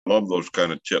Love those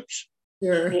kind of tips.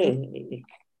 Sure. Hey.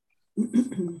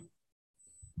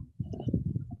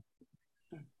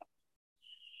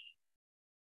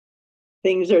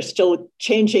 Things are still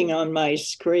changing on my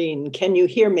screen. Can you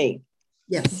hear me?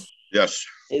 Yes. Yes.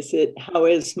 How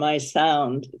is my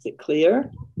sound? Is it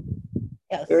clear?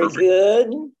 Yes. Very Perfect.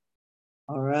 good.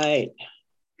 All right.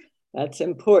 That's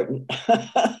important.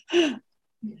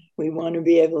 We want to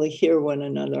be able to hear one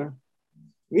another,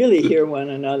 really hear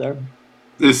one another.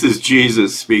 This is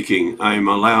Jesus speaking. I'm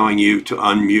allowing you to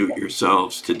unmute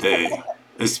yourselves today,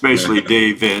 especially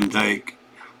Dave Van Dyke.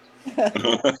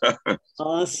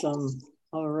 Awesome.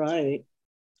 All right.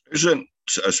 Isn't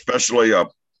especially a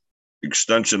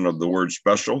extension of the word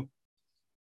special?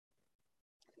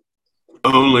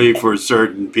 Only for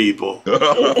certain people.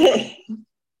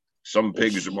 Some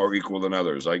pigs are more equal than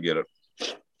others. I get it.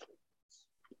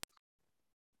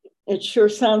 It sure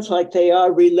sounds like they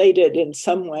are related in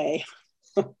some way.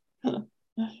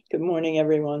 Good morning,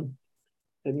 everyone.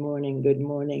 Good morning. Good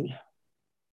morning.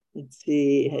 Let's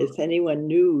see, is anyone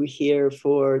new here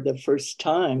for the first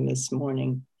time this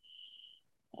morning?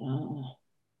 No,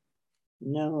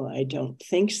 I don't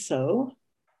think so.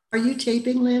 Are you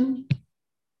taping, Lynn?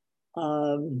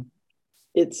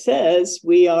 It says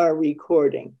we are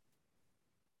recording.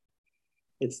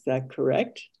 Is that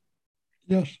correct?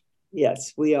 Yes.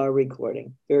 Yes, we are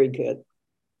recording. Very good.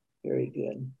 Very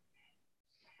good.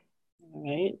 All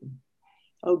right.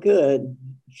 Oh, good.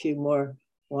 A few more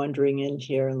wandering in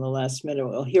here in the last minute.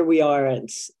 Well, here we are at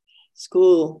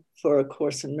School for A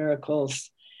Course in Miracles.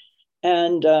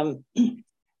 And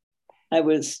I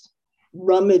was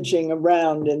rummaging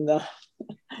around in the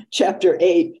chapter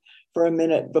 8 for a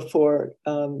minute before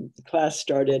the class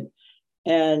started.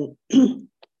 And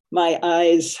my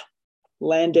eyes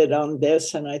landed on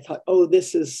this, and I thought, oh,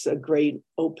 this is a great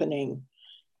opening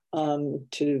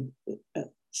to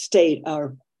state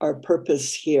our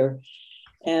purpose here.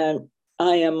 And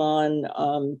I am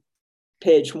on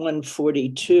page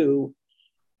 142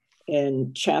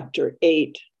 in chapter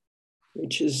 8,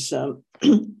 which is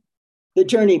the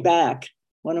journey back,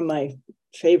 one of my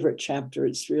favorite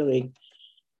chapters, really.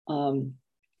 And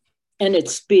it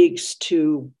speaks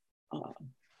to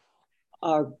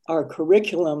our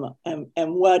curriculum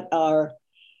and what our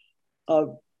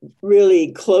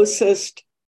really closest,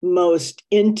 most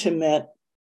intimate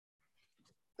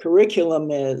curriculum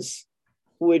is,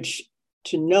 which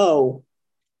to know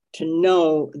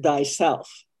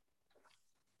thyself.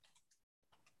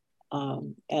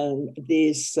 And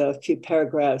these few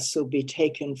paragraphs will be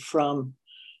taken from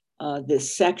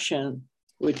this section,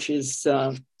 which is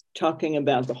talking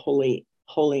about the holy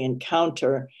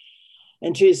encounter.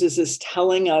 And Jesus is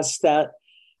telling us that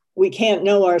we can't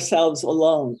know ourselves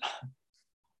alone.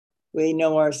 We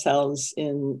know ourselves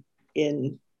in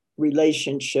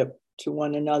relationship to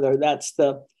one another. That's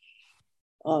the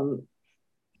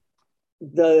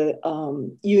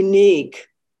unique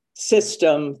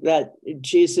system that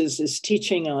Jesus is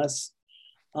teaching us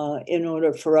in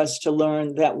order for us to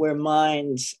learn that we're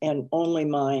minds and only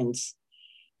minds,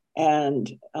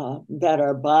 and that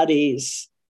our bodies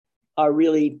are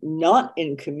really not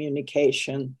in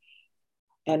communication,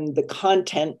 and the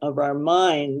content of our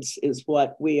minds is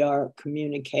what we are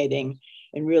communicating,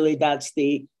 and really that's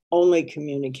the only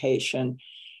communication.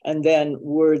 And then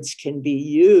words can be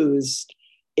used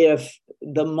if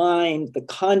the mind, the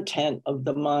content of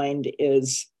the mind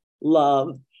is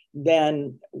love,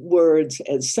 then words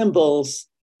as symbols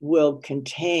will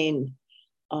contain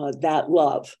that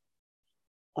love.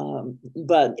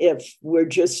 But if we're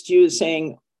just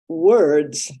using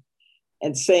words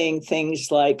and saying things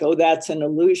like, oh, that's an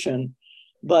illusion,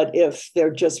 but if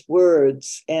they're just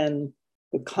words and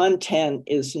the content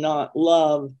is not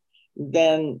love,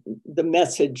 then the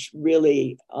message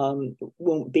really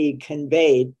won't be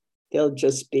conveyed. They'll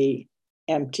just be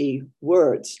empty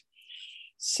words.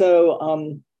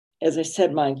 So as I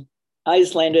said, my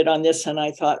eyes landed on this and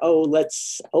I thought, oh,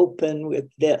 let's open with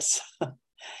this.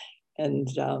 And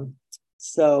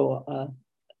so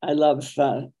I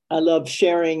love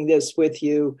sharing this with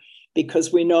you,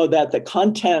 because we know that the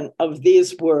content of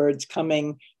these words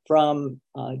coming from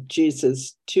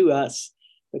Jesus to us,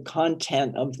 the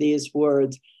content of these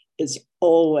words is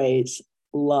always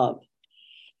love.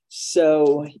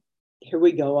 So here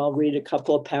we go. I'll read a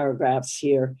couple of paragraphs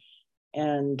here.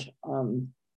 And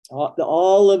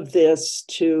all of this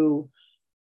to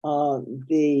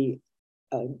the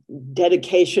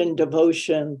dedication,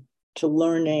 devotion to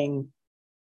learning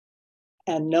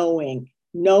and knowing,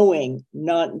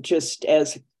 not just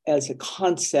as a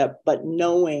concept, but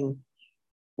knowing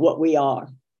what we are.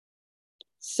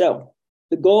 So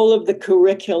the goal of the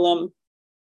curriculum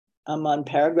I'm on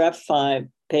paragraph 5,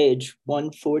 page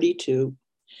 142.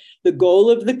 The goal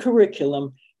of the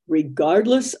curriculum,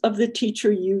 regardless of the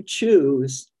teacher you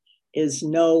choose, is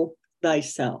know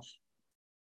thyself.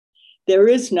 There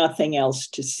is nothing else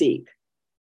to seek.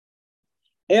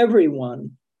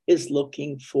 Everyone is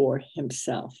looking for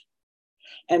himself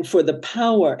and for the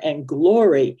power and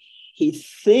glory he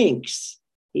thinks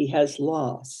he has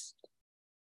lost.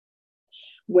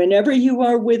 Whenever you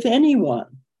are with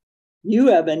anyone, you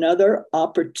have another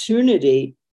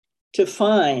opportunity to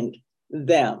find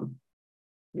them,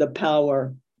 the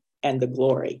power and the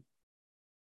glory.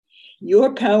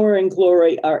 Your power and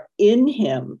glory are in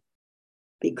him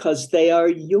because they are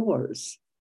yours.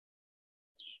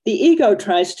 The ego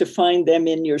tries to find them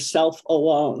in yourself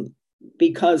alone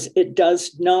because it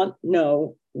does not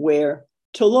know where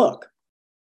to look.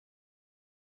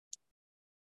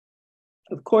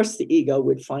 Of course, the ego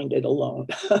would find it alone,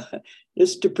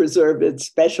 just to preserve its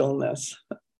specialness.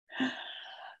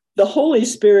 The Holy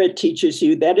Spirit teaches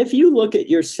you that if you look at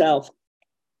yourself,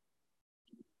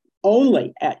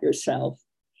 only at yourself,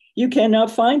 you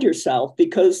cannot find yourself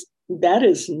because that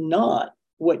is not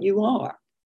what you are.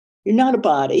 You're not a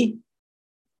body.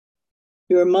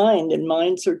 You're a mind, and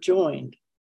minds are joined.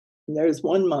 And there's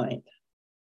one mind,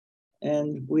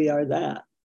 and we are that.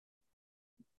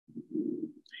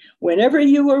 Whenever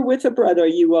you are with a brother,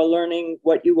 you are learning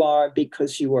what you are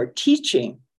because you are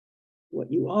teaching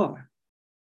what you are.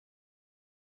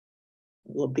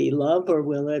 Will it be love or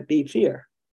will it be fear?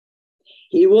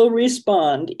 He will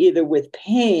respond either with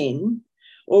pain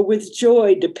or with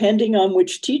joy, depending on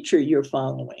which teacher you're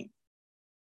following.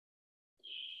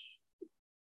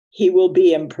 He will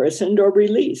be imprisoned or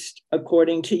released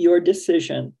according to your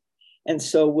decision, and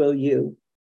so will you.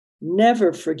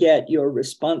 Never forget your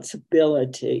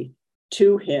responsibility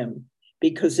to him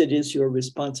because it is your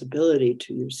responsibility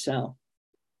to yourself.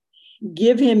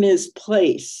 Give him his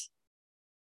place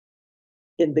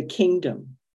in the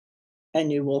kingdom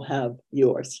and you will have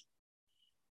yours.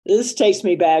 This takes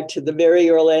me back to the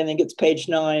very early, I think it's page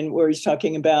 9, where he's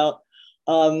talking about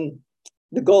the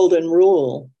golden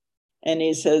rule. And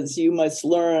he says, you must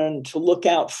learn to look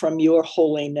out from your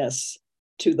holiness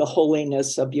to the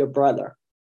holiness of your brother.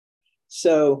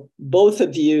 So both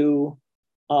of you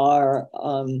are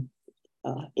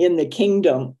in the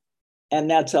kingdom, and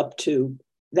that's up to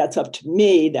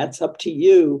me, that's up to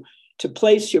you to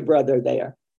place your brother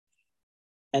there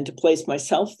and to place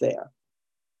myself there.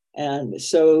 And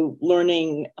so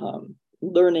learning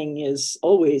is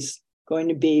always going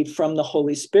to be from the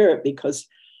Holy Spirit, because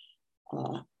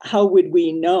how would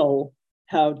we know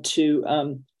how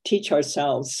to teach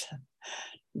ourselves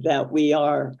that we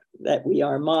are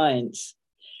minds?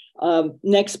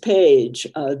 Next page,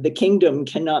 the kingdom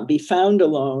cannot be found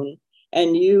alone,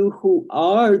 and you who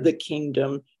are the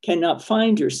kingdom cannot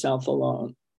find yourself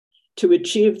alone. To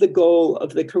achieve the goal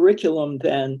of the curriculum,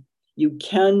 then, you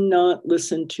cannot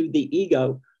listen to the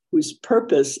ego, whose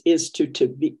purpose is to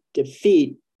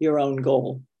defeat your own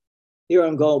goal. Your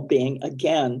own goal being,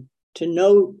 again, to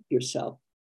know yourself,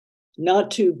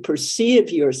 not to perceive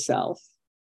yourself,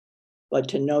 but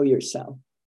to know yourself.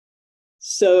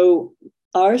 So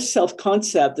our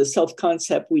self-concept, the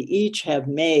self-concept we each have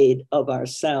made of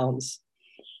ourselves,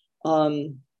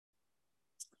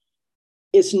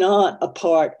 is not a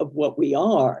part of what we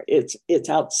are. It's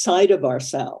outside of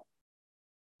ourselves.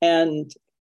 And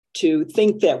to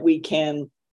think that we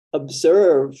can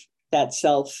observe that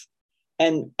self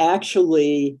and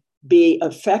actually be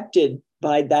affected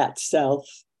by that self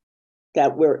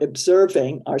that we're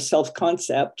observing, our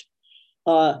self-concept,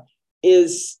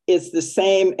 is the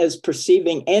same as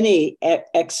perceiving any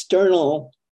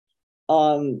external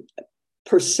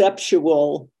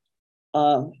perceptual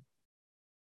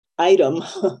item,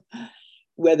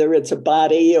 whether it's a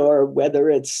body or whether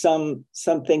it's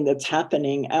something that's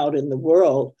happening out in the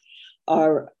world.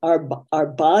 Our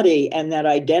body and that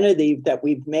identity that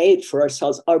we've made for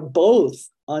ourselves are both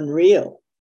unreal.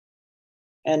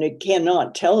 And it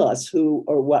cannot tell us who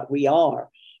or what we are.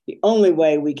 The only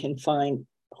way we can find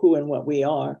who and what we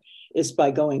are is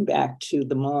by going back to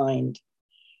the mind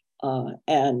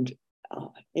and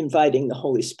inviting the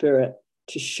Holy Spirit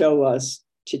to show us,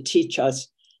 to teach us,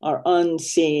 our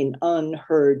unseen,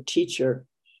 unheard teacher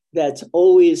that's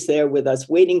always there with us,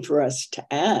 waiting for us to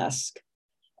ask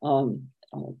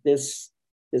this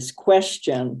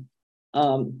question,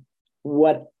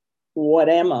 what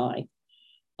am I?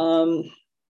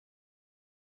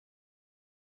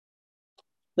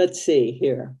 Let's see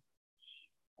here.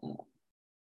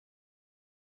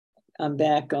 I'm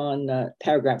back on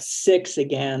paragraph 6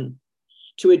 again.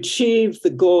 To achieve the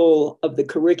goal of the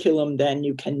curriculum, then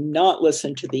you cannot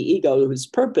listen to the ego, whose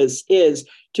purpose is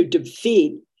to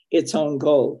defeat its own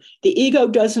goal. The ego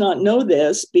does not know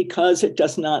this because it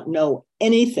does not know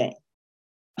anything.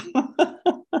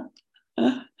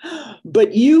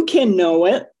 But you can know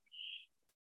it.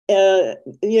 The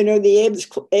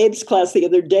Abe's class the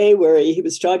other day, where he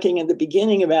was talking at the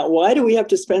beginning about why do we have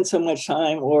to spend so much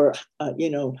time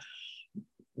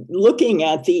looking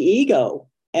at the ego.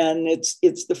 And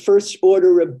it's the first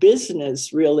order of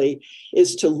business, really,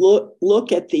 is to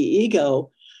look at the ego,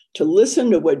 to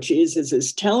listen to what Jesus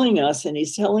is telling us. And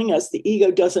he's telling us the ego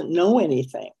doesn't know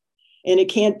anything, and it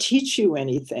can't teach you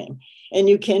anything. And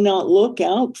you cannot look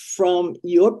out from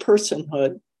your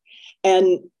personhood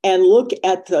and look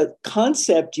at the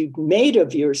concept you've made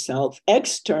of yourself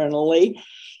externally,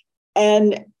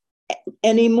 and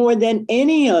any more than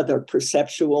any other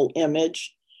perceptual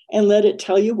image, and let it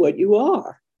tell you what you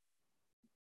are.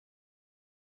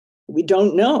 We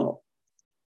don't know,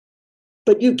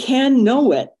 but you can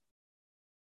know it.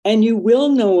 And you will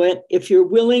know it if you're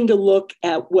willing to look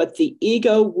at what the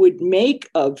ego would make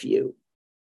of you.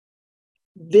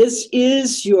 This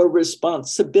is your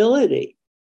responsibility.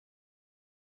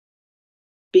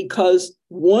 Because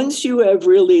once you have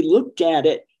really looked at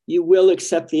it, you will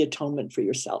accept the atonement for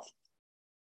yourself.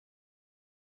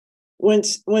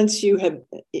 Once you have,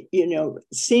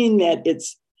 seen that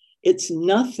it's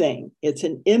nothing, it's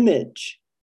an image,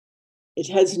 it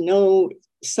has no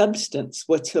substance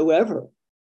whatsoever.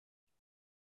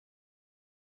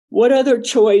 What other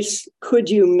choice could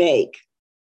you make?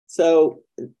 So,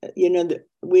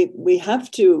 we have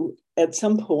to, at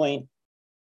some point,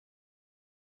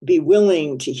 be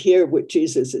willing to hear what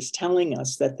Jesus is telling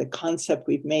us, that the concept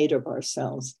we've made of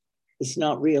ourselves is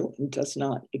not real and does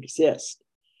not exist.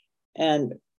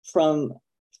 And from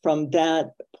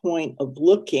that point of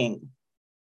looking,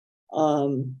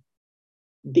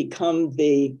 become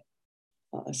the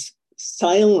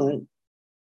silent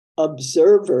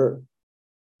observer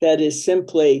that is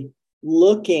simply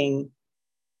looking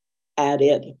at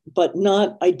it, but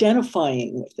not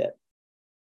identifying with it.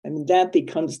 I mean, that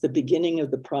becomes the beginning of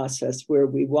the process, where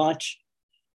we watch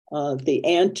the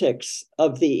antics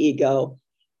of the ego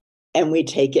and we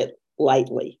take it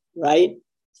lightly, right?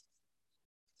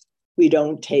 We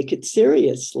don't take it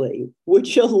seriously.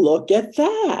 Would you look at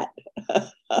that?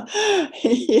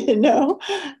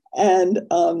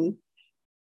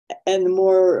 And the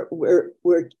more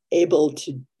we're able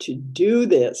to do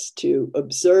this, to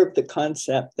observe the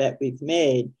concept that we've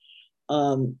made,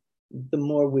 the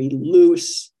more we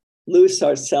loose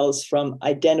ourselves from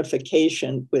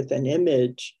identification with an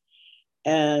image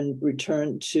and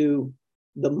return to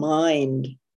the mind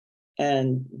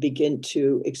and begin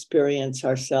to experience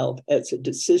ourselves as a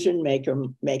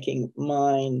decision-making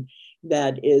mind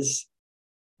that is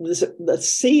the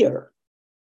seer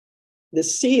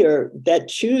that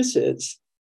chooses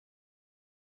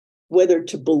whether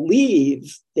to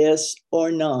believe this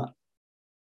or not.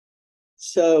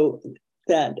 So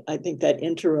that, I think, that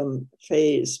interim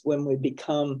phase when we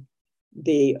become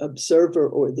the observer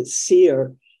or the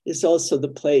seer is also the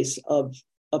place of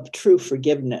true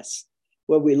forgiveness,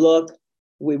 where we look,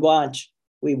 we watch,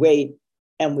 we wait,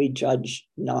 and we judge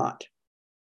not.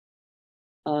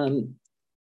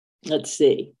 Let's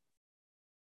see.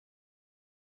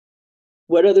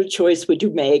 What other choice would you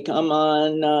make? I'm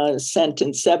on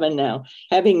sentence 7 now.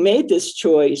 Having made this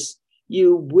choice,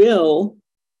 you will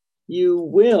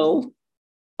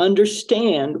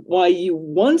understand why you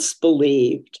once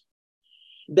believed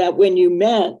that when you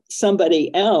met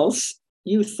somebody else,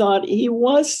 you thought he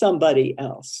was somebody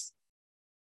else.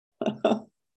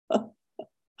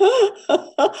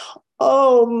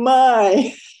 Oh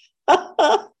my.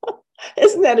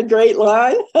 Isn't that a great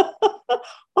line?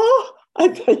 Oh, I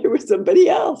thought you were somebody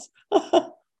else.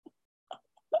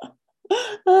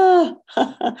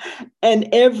 And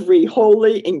every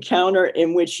holy encounter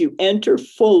in which you enter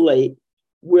fully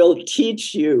will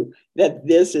teach you that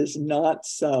this is not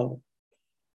so.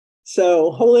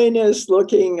 So holiness,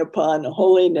 looking upon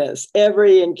holiness,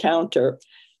 every encounter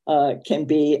can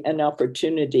be an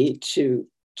opportunity to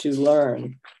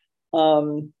learn.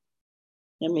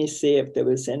 Let me see if there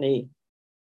was anything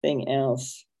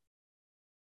else.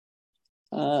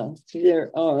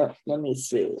 There are, let me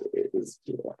see.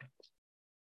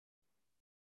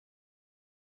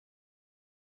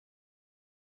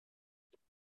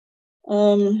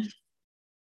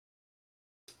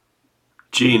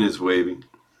 Jean is waving.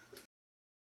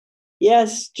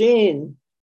 Yes, Jean.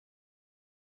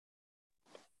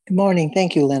 Good morning.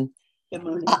 Thank you, Lynn. Good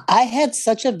morning. I had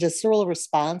such a visceral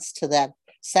response to that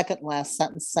second last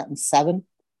sentence, sentence 7.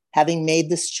 Having made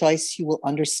this choice, you will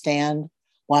understand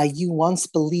why you once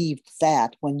believed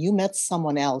that when you met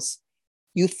someone else,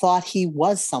 you thought he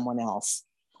was someone else.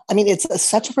 I mean, it's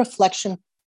such a reflection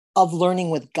of learning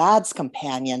with God's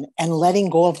companion and letting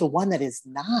go of the one that is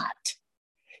not.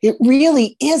 It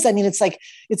really is. I mean, it's like,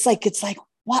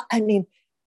 what? I mean,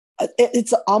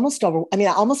 it's almost over. I mean,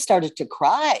 I almost started to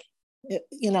cry. It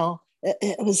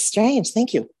was strange.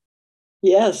 Thank you.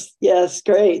 Yes,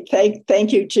 great.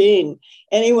 Thank you, Jean.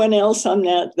 Anyone else on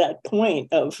that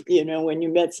point of, when you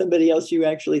met somebody else, you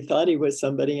actually thought he was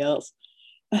somebody else?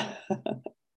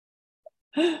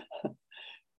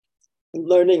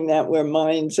 Learning that where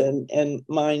minds and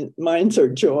minds are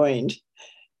joined.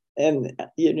 And,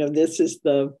 this is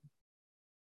the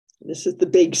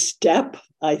big step,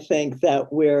 I think,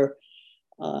 that we're,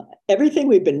 everything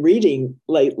we've been reading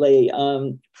lately,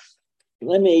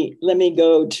 let me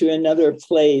go to another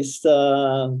place.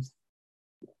 I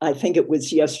think it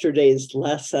was yesterday's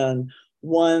lesson,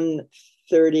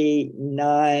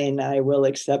 139, I will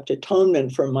accept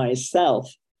atonement for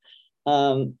myself.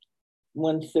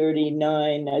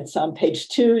 139, it's on page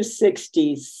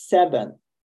 267.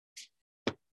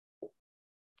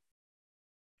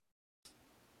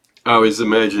 I was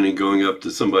imagining going up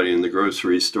to somebody in the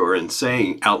grocery store and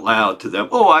saying out loud to them,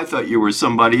 "Oh, I thought you were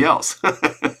somebody else."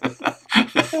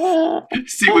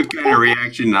 See what kind of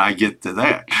reaction I get to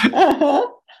that.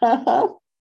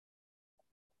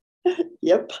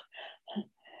 Yep.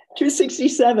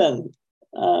 267.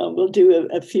 We'll do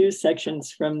a few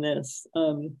sections from this.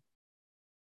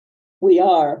 We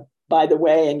are, by the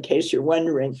way, in case you're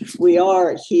wondering, we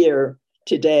are here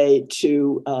today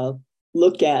to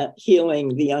look at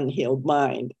healing the unhealed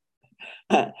mind.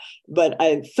 But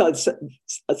I thought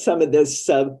some of this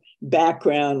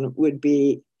background would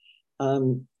be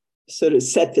sort of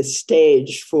set the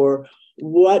stage for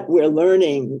what we're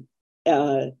learning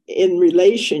in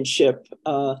relationship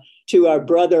to our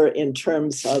brother in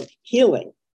terms of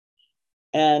healing.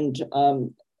 And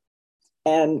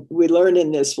we learn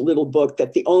in this little book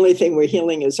that the only thing we're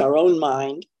healing is our own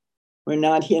mind. We're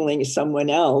not healing someone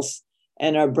else.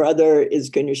 And our brother is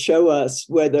going to show us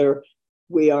whether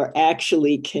we are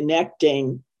actually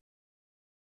connecting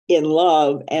in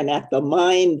love and at the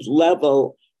mind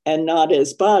level and not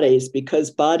as bodies,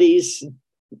 because bodies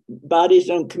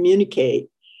don't communicate.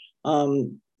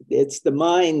 It's the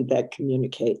mind that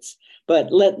communicates.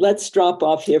 But let's drop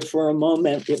off here for a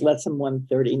moment with lesson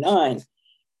 139.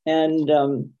 And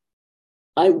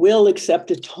I will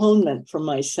accept atonement for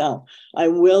myself. I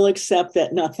will accept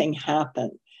that nothing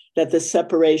happened, that the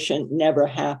separation never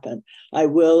happened. I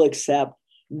will accept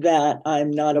that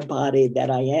I'm not a body, that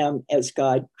I am as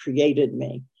God created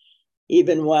me.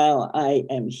 Even while I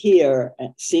am here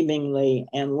seemingly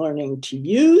and learning to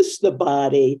use the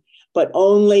body, but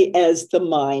only as the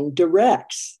mind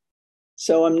directs.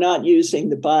 So I'm not using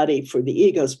the body for the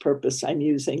ego's purpose. I'm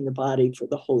using the body for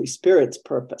the Holy Spirit's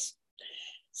purpose.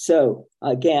 So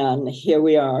again, here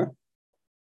we are,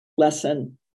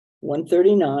 lesson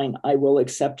 139, I will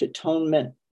accept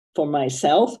atonement for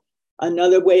myself.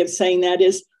 Another way of saying that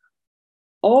is,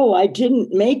 oh, I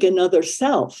didn't make another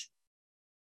self.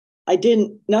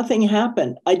 Nothing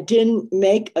happened. I didn't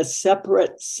make a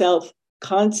separate self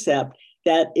concept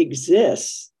that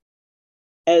exists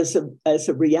as a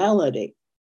reality.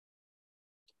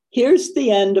 Here's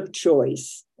the end of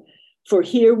choice. For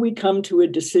here we come to a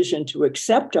decision to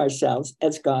accept ourselves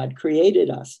as God created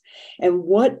us. And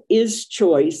what is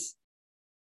choice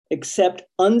except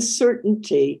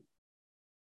uncertainty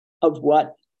of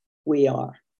what we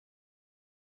are?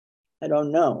 I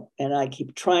don't know. And I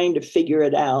keep trying to figure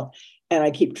it out. And I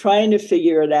keep trying to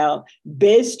figure it out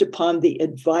based upon the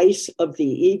advice of the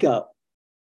ego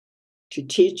to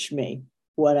teach me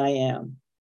what I am.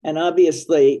 And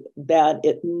obviously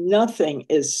nothing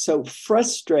is so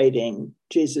frustrating,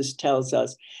 Jesus tells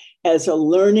us, as a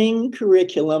learning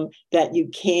curriculum that you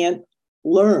can't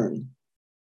learn.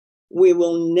 We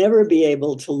will never be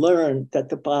able to learn that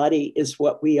the body is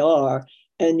what we are.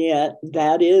 And yet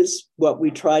that is what we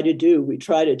try to do. We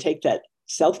try to take that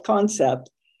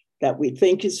self-concept that we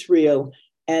think is real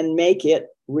and make it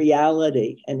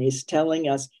reality. And he's telling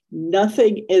us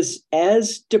nothing is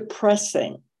as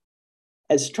depressing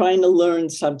as trying to learn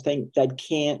something that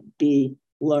can't be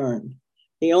learned.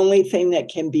 The only thing that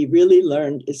can be really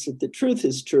learned is that the truth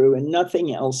is true and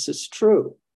nothing else is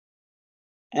true.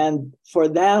 And for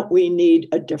that, we need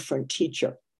a different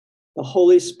teacher. The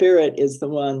Holy Spirit is the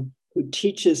one who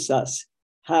teaches us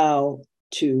how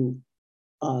to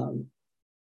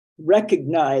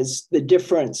recognize the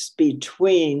difference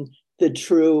between the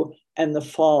true and the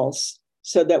false,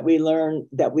 so that we learn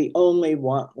that we only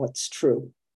want what's true.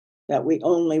 that we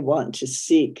only want to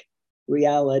seek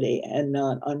reality and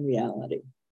not unreality.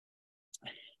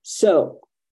 So,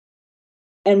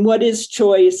 and what is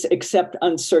choice except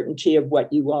uncertainty of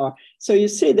what you are? So you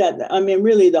see that, I mean,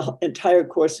 really the entire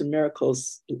Course in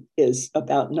Miracles is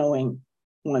about knowing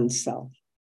oneself.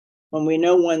 When we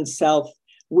know oneself,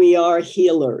 we are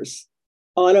healers.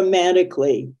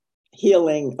 Automatically,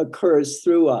 healing occurs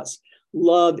through us.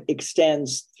 Love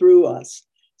extends through us.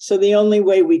 So the only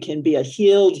way we can be a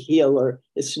healed healer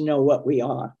is to know what we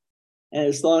are. And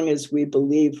as long as we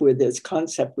believe with this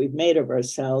concept we've made of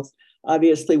ourselves,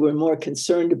 obviously we're more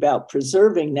concerned about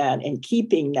preserving that and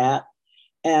keeping that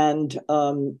and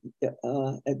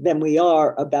than we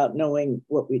are about knowing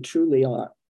what we truly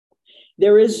are.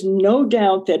 There is no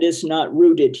doubt that is not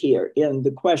rooted here in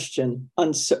the question,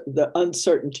 the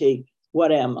uncertainty,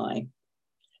 what am I?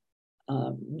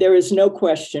 There is no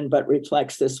question but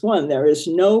reflects this one. There is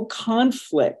no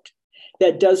conflict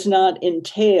that does not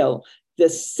entail the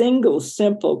single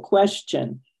simple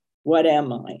question, what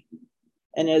am I?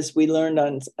 And as we learned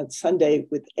on Sunday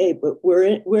with Abe,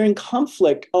 we're in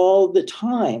conflict all the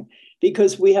time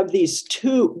because we have these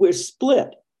two, we're split.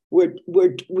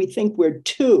 We think we're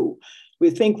two.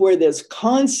 We think we're this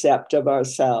concept of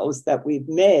ourselves that we've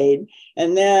made,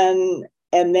 and then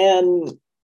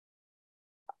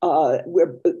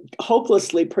we're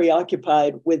hopelessly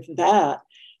preoccupied with that.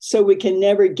 So we can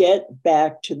never get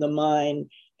back to the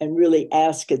mind and really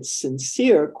ask its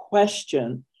sincere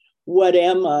question, what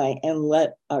am I? And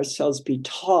let ourselves be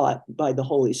taught by the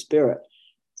Holy Spirit.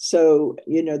 So,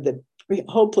 you know, the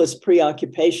hopeless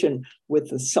preoccupation with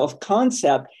the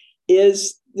self-concept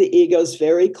is the ego's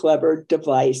very clever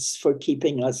device for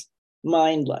keeping us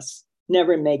mindless,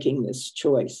 never making this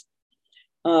choice.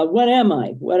 What am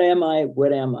I? What am I?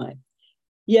 What am I?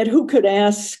 Yet who could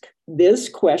ask this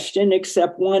question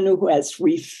except one who has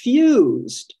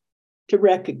refused to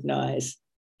recognize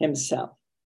himself?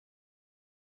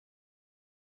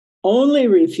 Only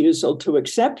refusal to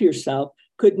accept yourself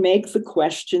could make the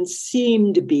question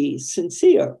seem to be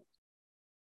sincere.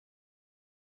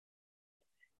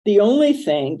 The only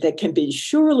thing that can be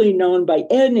surely known by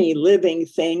any living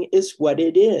thing is what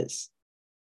it is.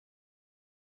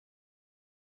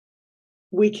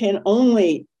 We can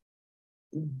only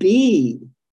be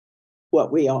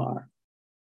what we are,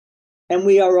 and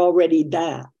we are already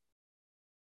that.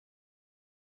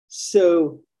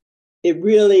 So it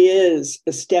really is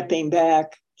a stepping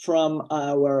back from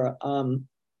our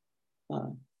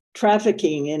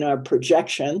trafficking in our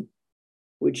projection,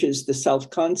 which is the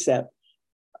self-concept.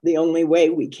 The only way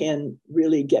we can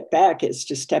really get back is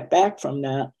to step back from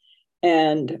that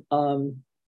and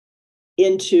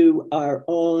into our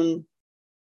own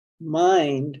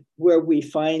mind, where we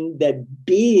find that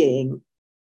being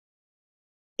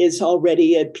is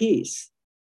already at peace.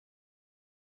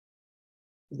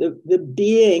 The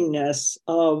beingness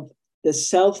of the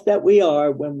self that we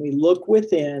are when we look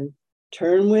within,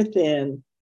 turn within,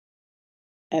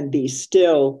 and be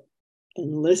still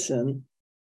and listen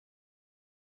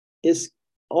is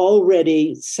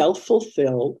already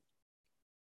self-fulfilled,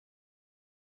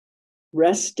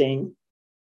 resting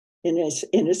in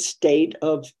a state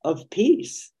of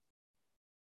peace.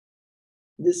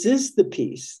 This is the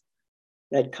peace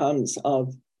that comes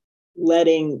of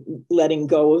letting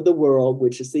go of the world,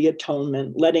 which is the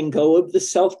atonement, letting go of the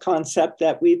self-concept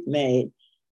that we've made,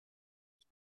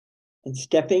 and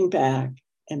stepping back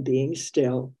and being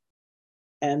still.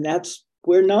 And that's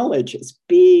where knowledge is.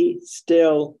 Be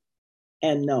still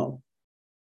and know.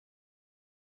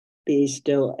 Be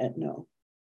still and know.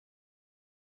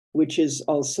 Which is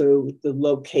also the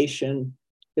location,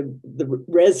 the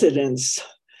residence,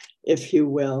 if you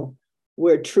will,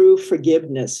 where true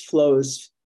forgiveness flows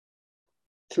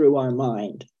through our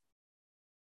mind.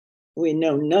 We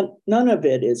know none of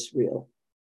it is real.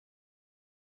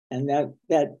 And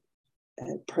that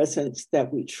presence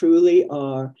that we truly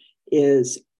are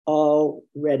is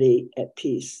already at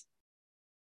peace.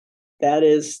 That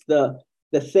is the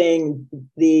thing,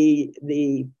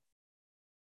 the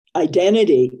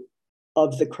identity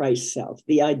of the Christ self,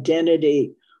 the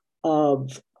identity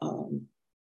of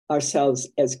ourselves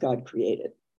as God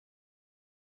created.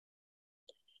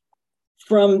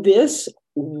 From this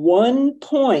one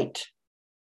point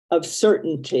of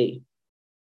certainty,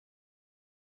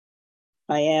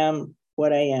 I am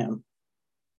what I am.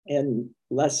 In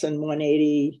lesson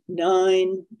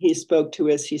 189, he spoke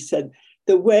to us, he said,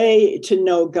 the way to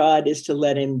know God is to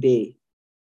let him be.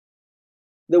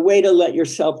 The way to let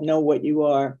yourself know what you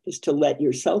are is to let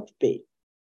yourself be.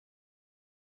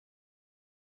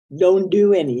 Don't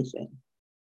do anything.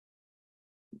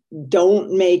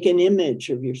 Don't make an image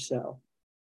of yourself,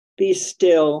 be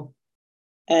still,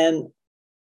 and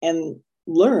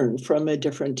learn from a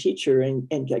different teacher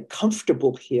and get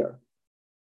comfortable here.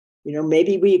 You know,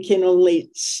 maybe we can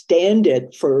only stand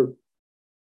it for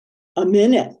a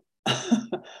minute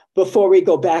before we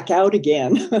go back out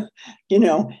again, you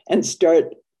know, and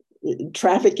start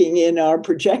trafficking in our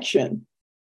projection.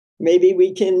 Maybe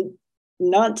we can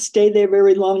not stay there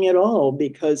very long at all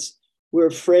because we're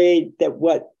afraid that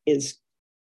what is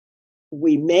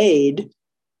we made,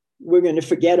 we're going to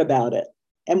forget about it.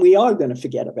 And we are going to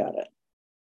forget about it.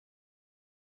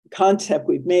 Concept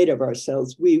we've made of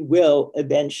ourselves, we will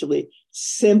eventually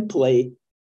simply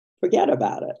forget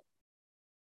about it.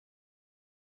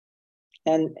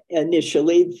 And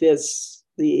initially, the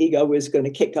ego is going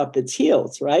to kick up its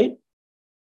heels, right?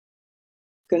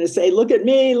 Going to say, look at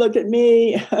me,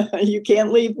 you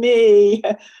can't leave me,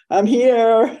 I'm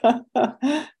here.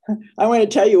 I want to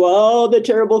tell you all the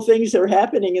terrible things that are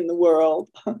happening in the world.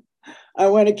 I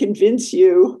want to convince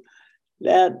you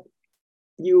that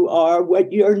you are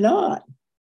what you're not.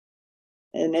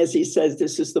 And as he says,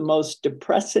 this is the most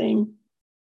depressing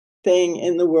thing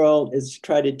in the world, is to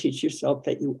try to teach yourself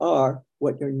that you are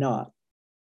what you're not,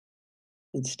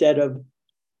 instead of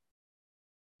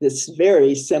this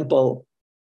very simple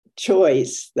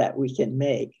choice that we can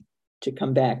make to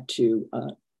come back to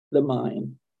the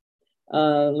mind.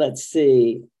 Let's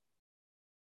see.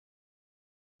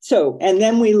 So, and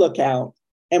then we look out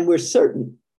and we're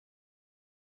certain.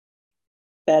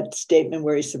 That statement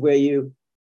where he said, where you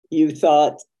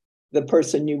thought the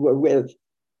person you were with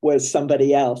was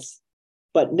somebody else.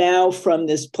 But now from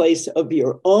this place of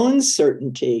your own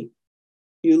certainty,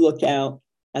 you look out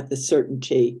at the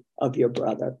certainty of your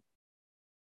brother.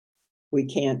 We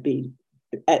can't be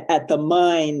at the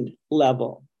mind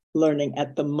level, learning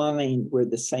at the mind, we're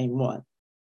the same one,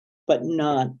 but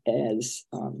not as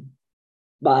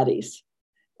bodies.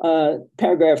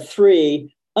 Paragraph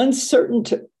 3,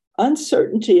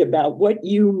 uncertainty about what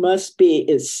you must be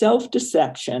is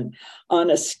self-deception on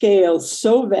a scale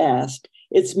so vast,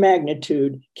 its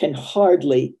magnitude can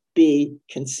hardly be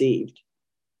conceived.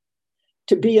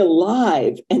 To be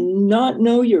alive and not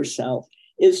know yourself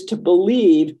is to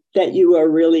believe that you are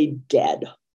really dead.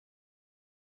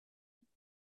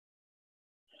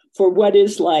 For what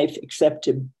is life except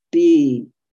to be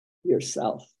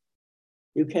yourself?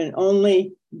 You can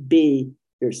only be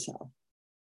yourself.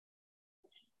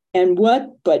 And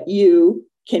what but you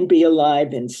can be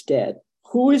alive instead?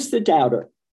 Who is the doubter?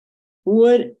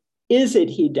 What is it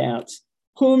he doubts?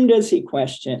 Whom does he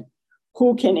question?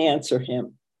 Who can answer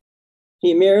him?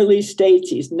 He merely states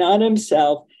he's not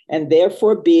himself, and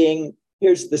therefore being,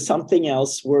 here's the something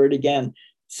else word again,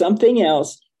 something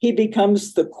else, he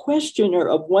becomes the questioner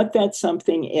of what that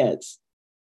something is.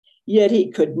 Yet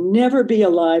he could never be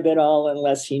alive at all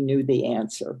unless he knew the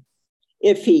answer.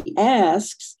 If he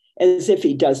asks, as if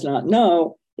he does not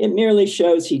know, it merely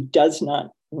shows he does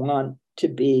not want to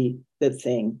be the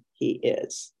thing he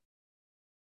is.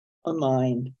 A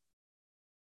mind,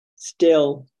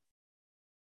 still,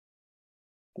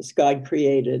 as God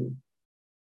created,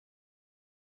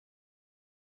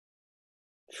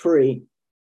 free.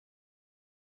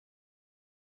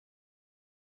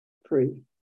 Free.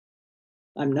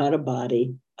 I'm not a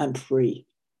body, I'm free.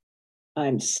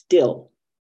 I'm still,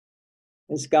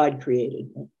 as God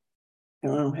created me. I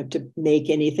don't have to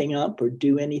make anything up or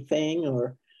do anything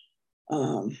or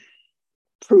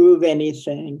prove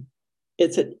anything.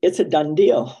 It's a done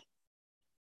deal.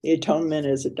 The atonement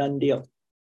is a done deal.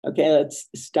 Okay, let's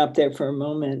stop there for a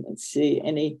moment and see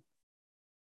any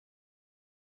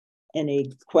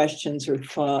questions or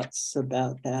thoughts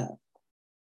about that.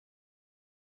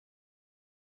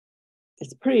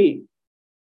 It's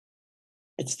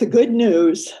the good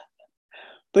news,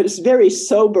 but it's very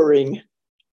sobering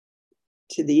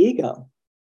to the ego.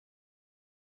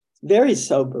 Very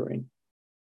sobering.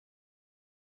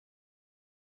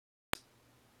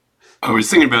 I was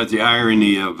thinking about the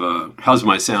irony of, how's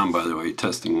my sound, by the way?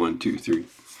 Testing 1, 2, 3.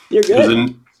 You're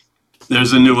good.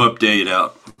 There's a new update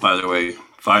out, by the way,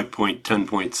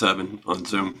 5.10.7 on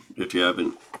Zoom, if you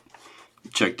haven't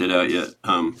checked it out yet.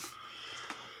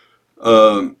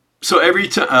 So every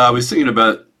time I was thinking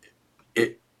about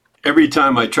it, every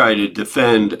time I try to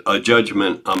defend a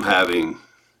judgment I'm having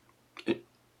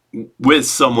with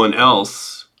someone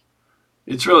else,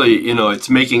 it's really, it's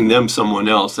making them someone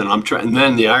else. And and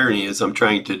then the irony is I'm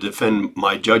trying to defend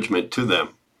my judgment to them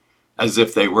as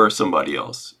if they were somebody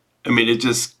else. I mean, it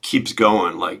just keeps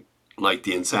going, like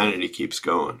the insanity keeps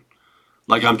going.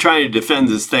 Like I'm trying to defend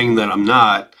this thing that I'm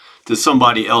not to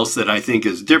somebody else that I think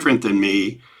is different than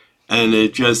me. And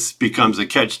it just becomes a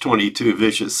catch-22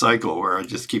 vicious cycle where I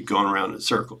just keep going around in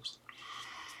circles.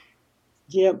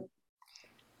 Yep.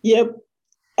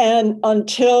 And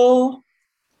until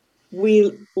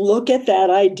we look at that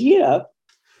idea,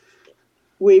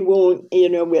 we won't,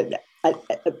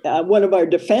 one of our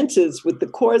defenses with the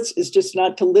Course is just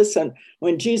not to listen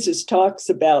when Jesus talks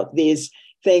about these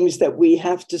things that we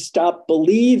have to stop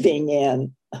believing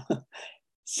in,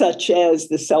 such as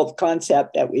the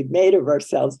self-concept that we've made of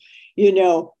ourselves.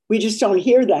 We just don't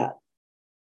hear that.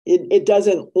 It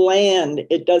doesn't land.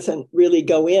 It doesn't really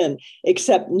go in,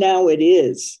 except now it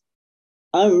is.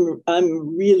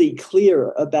 I'm really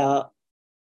clear about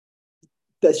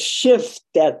the shift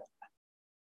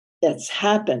that's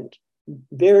happened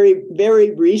very,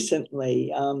 very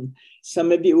recently.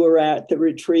 Some of you were at the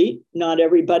retreat, not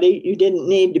everybody. You didn't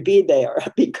need to be there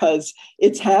because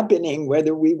it's happening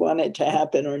whether we want it to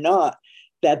happen or not,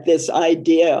 that this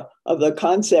idea of the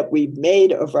concept we've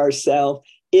made of ourselves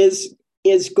is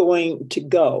going to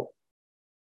go.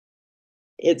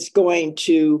 It's going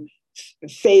to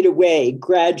fade away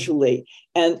gradually.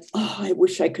 And I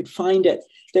wish I could find it.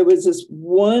 There was this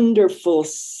wonderful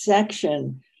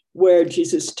section where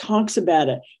Jesus talks about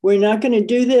it. We're not going to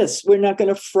do this. We're not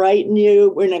going to frighten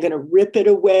you. We're not going to rip it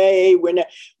away.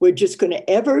 We're just going to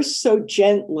ever so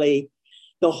gently,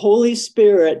 the Holy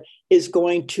Spirit is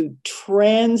going to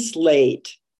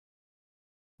translate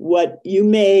what you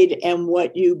made and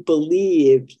what you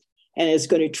believed, and is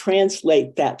going to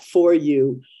translate that for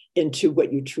you into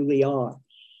what you truly are.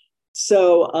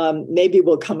 So maybe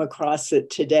we'll come across it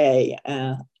today,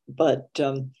 but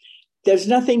there's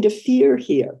nothing to fear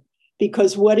here,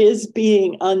 because what is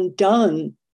being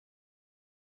undone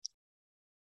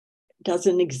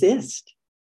doesn't exist.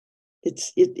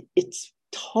 It's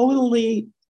totally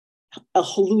a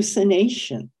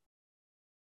hallucination.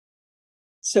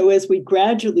 So as we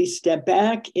gradually step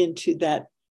back into that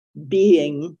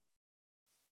being,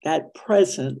 that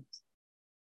presence,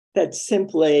 that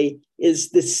simply is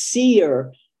the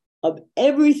seer of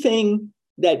everything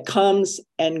that comes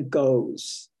and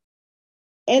goes.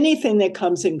 Anything that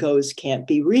comes and goes can't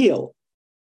be real.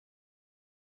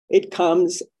 It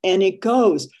comes and it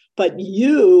goes. But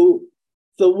you,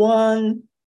 the one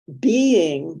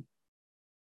being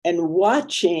and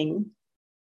watching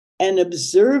and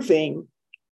observing,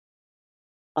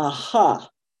 that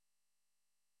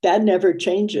never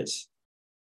changes.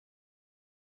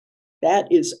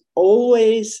 That is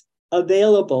always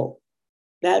available.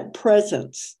 That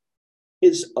presence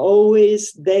is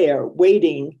always there,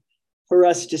 waiting for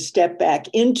us to step back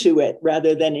into it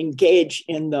rather than engage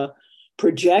in the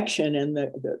projection and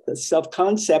the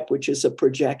self-concept, which is a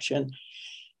projection,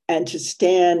 and to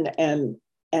stand and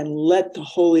let the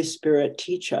Holy Spirit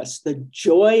teach us the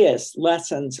joyous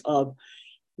lessons of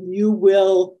you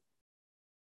will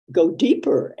go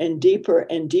deeper and deeper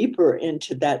and deeper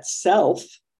into that self,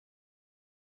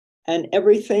 and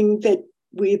everything that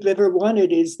we've ever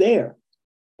wanted is there.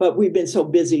 But we've been so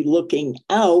busy looking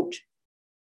out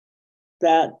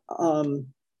that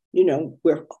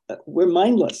we're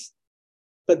mindless.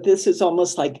 But this is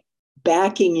almost like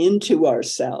backing into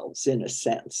ourselves in a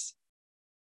sense.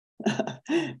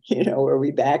 Where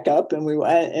we back up and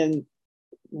we're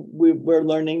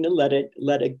learning to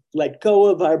let go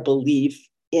of our belief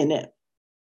in it.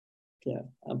 Yeah,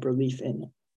 a belief in it.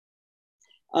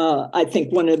 I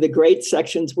think one of the great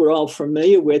sections we're all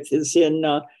familiar with is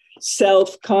in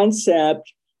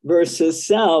self-concept versus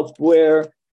self, where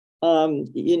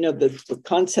the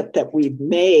concept that we've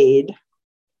made.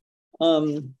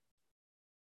 I'm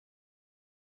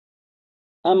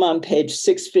on page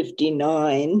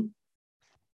 659.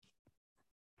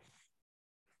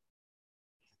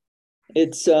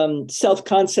 It's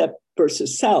self-concept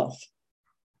versus self.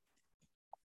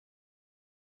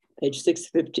 Page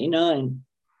 659.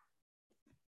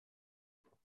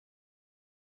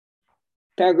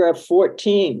 Paragraph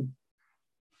 14.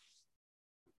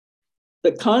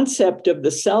 The concept of the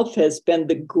self has been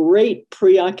the great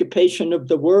preoccupation of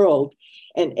the world,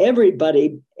 and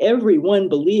everyone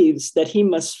believes that he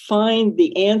must find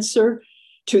the answer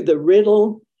to the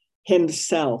riddle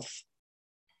himself.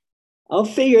 I'll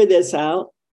figure this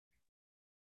out.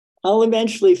 I'll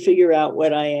eventually figure out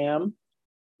what I am.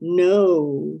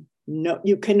 No,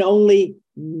 you can only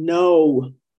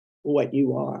know what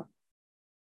you are.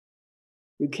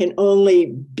 You can only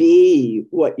be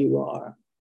what you are.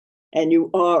 And you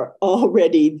are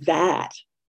already that.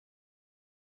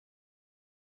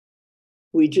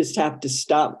 We just have to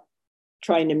stop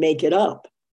trying to make it up.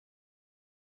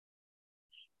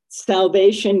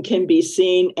 Salvation can be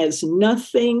seen as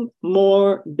nothing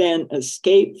more than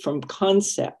escape from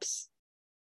concepts.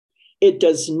 It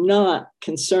does not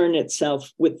concern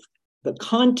itself with the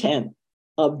content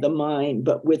of the mind,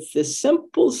 but with the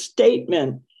simple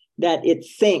statement that it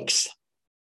thinks.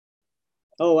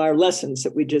 Oh, our lessons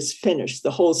that we just finished,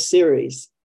 the whole series.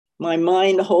 My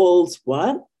mind holds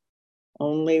what?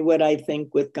 Only what I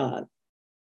think with God,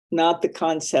 not the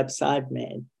concepts I've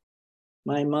made.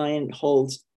 My mind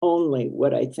holds only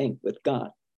what I think with God.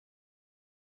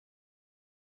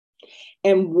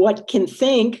 And what can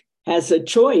think has a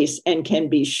choice and can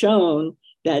be shown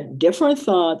that different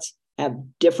thoughts have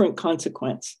different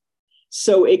consequence.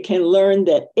 So it can learn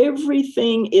that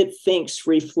everything it thinks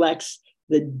reflects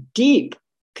the deep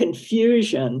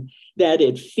confusion that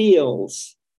it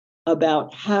feels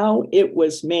about how it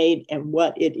was made and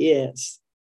what it is.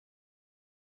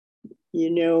 You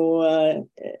know,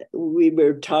 we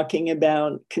were talking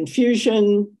about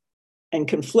confusion and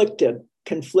conflicted.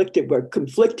 We're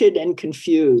conflicted and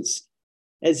confused.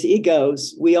 As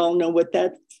egos, we all know what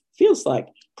that feels like.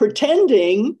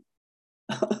 Pretending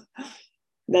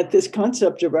that this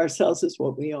concept of ourselves is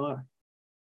what we are.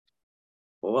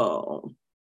 Whoa.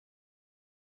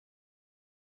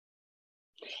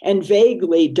 And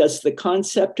vaguely does the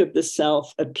concept of the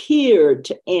self appear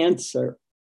to answer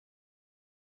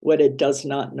what it does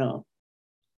not know.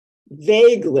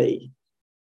 Vaguely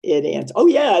it answers. Oh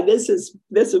yeah, this is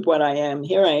what I am.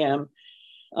 Here I am.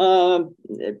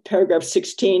 Paragraph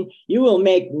 16, you will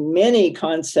make many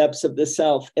concepts of the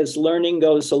self as learning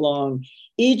goes along.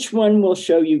 Each one will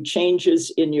show you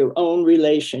changes in your own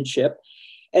relationship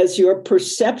as your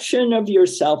perception of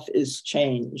yourself is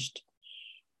changed.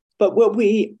 But what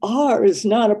we are is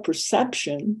not a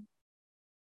perception.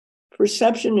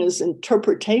 Perception is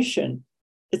interpretation.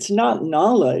 It's not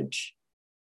knowledge.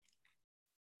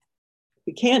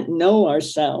 We can't know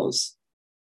ourselves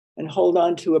and hold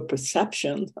on to a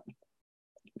perception.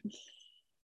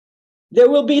 There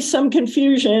will be some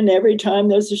confusion every time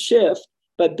there's a shift,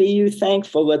 but be you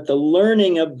thankful that the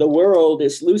learning of the world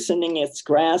is loosening its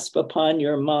grasp upon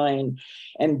your mind,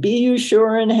 and be you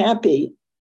sure and happy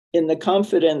in the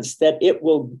confidence that it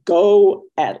will go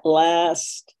at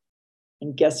last.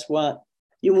 And guess what?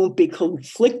 You won't be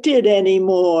conflicted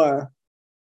anymore.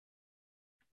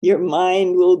 Your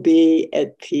mind will be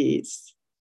at peace.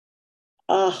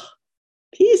 Ah,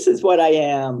 peace is what I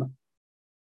am.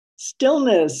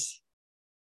 Stillness.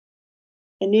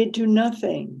 I need do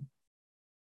nothing.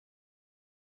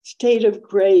 State of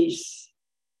grace.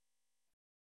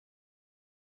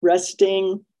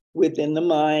 Resting within the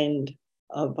mind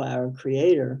of our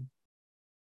Creator.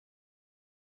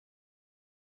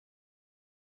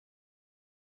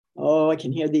 Oh, I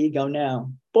can hear the ego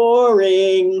now.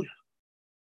 Boring.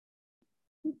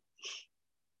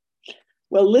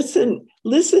 Well, listen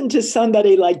to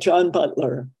somebody like John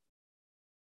Butler.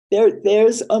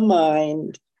 There's a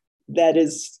mind that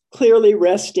is clearly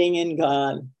resting in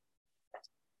God,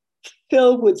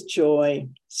 filled with joy,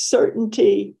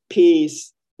 certainty,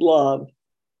 peace, love.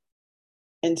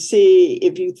 And see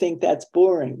if you think that's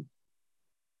boring.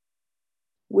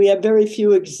 We have very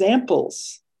few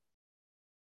examples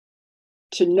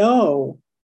to know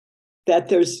that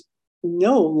there's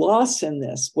no loss in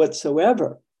this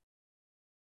whatsoever,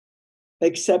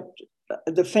 except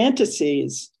the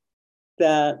fantasies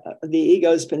that the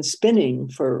ego's been spinning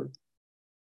for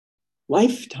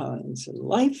lifetimes and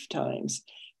lifetimes.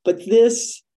 But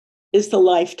this is the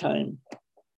lifetime.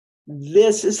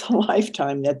 This is a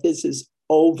lifetime that this is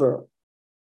over.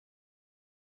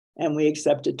 And we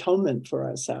accept atonement for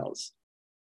ourselves.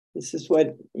 This is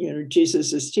what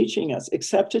Jesus is teaching us.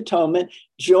 Accept atonement.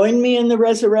 Join me in the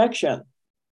resurrection.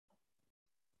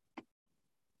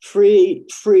 Free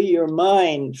your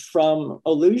mind from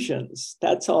illusions.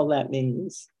 That's all that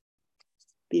means.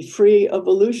 Be free of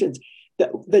illusions.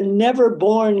 The never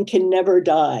born can never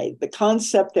die. The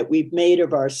concept that we've made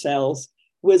of ourselves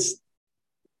is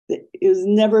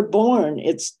never born.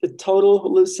 It's a total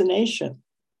hallucination.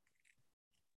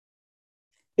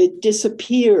 It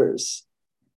disappears.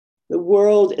 The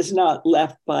world is not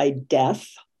left by death.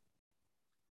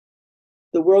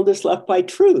 The world is left by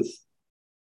truth.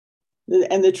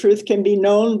 And the truth can be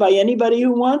known by anybody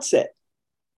who wants it.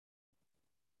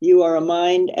 You are a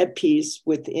mind at peace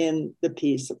within the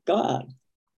peace of God.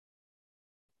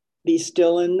 Be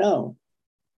still and know.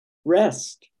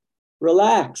 Rest.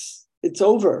 Relax. It's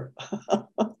over.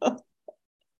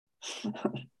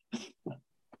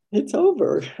 It's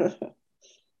over.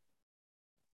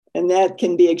 And that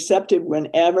can be accepted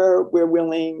whenever we're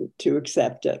willing to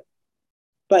accept it.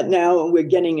 But now we're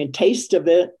getting a taste of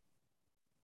it.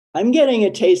 I'm getting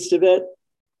a taste of it.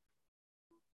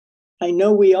 I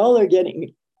know we all are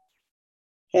getting.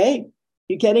 Hey,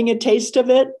 you getting a taste of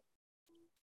it?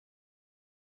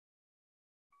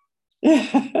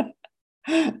 The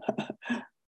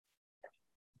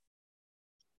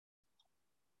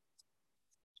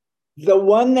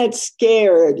one that's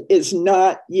scared is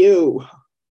not you.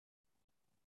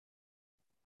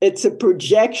 It's a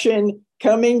projection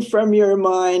coming from your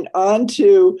mind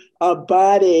onto a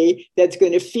body that's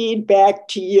going to feed back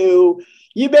to you.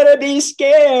 You better be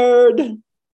scared.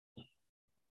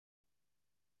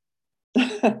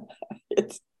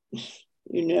 It's,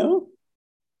 you know,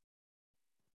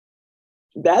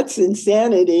 that's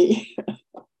insanity.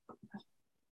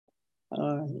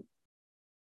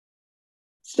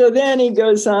 So then he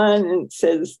goes on and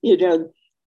says, you know,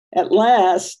 at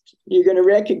last, you're going to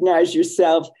recognize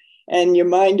yourself and your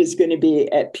mind is going to be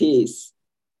at peace.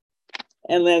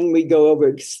 And then we go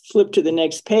over, flip to the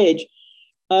next page.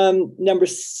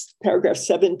 Paragraph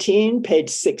 17, page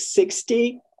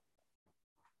 660.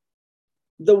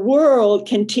 The world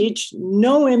can teach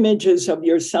no images of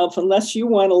yourself unless you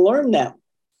want to learn them.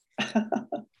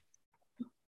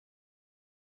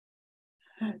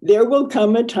 There will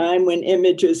come a time when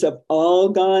images have all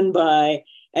gone by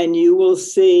and you will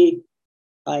see,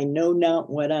 I know not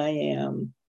what I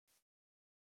am,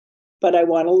 but I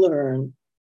want to learn.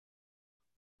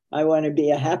 I want to be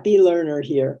a happy learner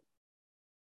here.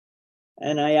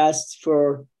 And I asked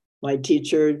for my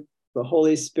teacher, the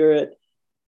Holy Spirit,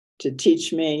 to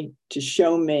teach me, to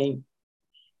show me.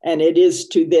 And it is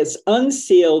to this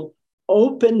unsealed,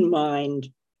 open mind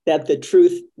that the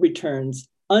truth returns,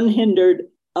 unhindered,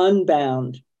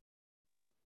 unbound.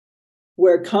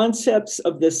 Where concepts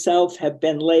of the self have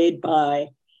been laid by,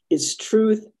 is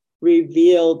truth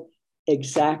revealed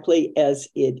exactly as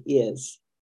it is.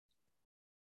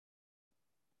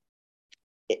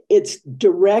 It's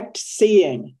direct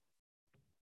seeing,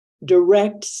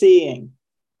 direct seeing.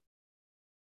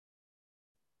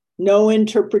 No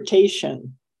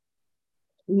interpretation,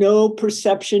 no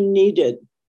perception needed.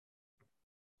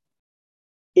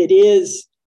 It is,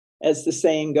 as the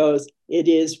saying goes, it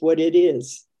is what it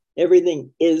is.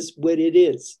 Everything is what it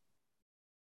is.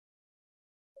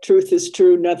 Truth is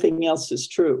true, nothing else is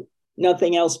true.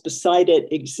 Nothing else beside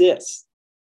it exists.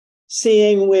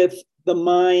 Seeing with the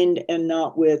mind and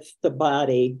not with the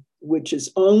body, which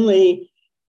is only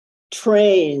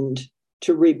trained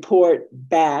to report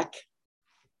back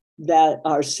that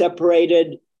our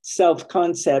separated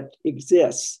self-concept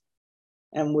exists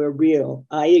and we're real.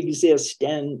 I exist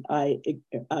and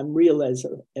I'm real as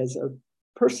a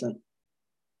person.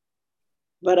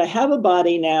 But I have a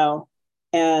body now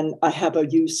and I have a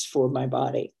use for my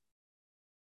body.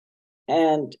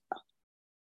 And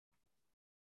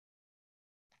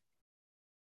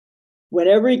when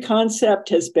every concept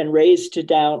has been raised to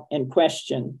doubt and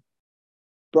question,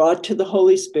 brought to the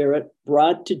Holy Spirit,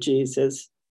 brought to Jesus,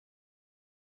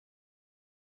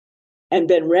 and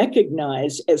been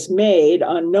recognized as made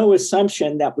on no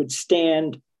assumption that would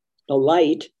stand the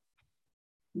light,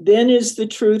 then is the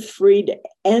truth free to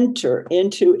enter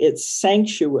into its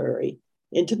sanctuary,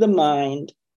 into the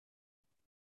mind,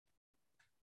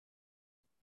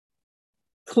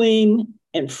 clean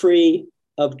and free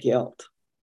of guilt.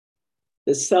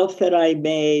 The self that I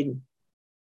made,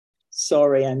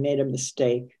 sorry, I made a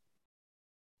mistake.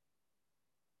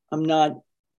 I'm not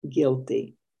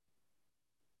guilty.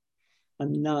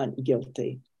 I'm not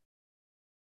guilty.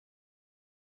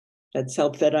 That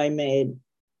self that I made,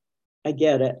 I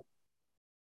get it.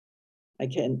 I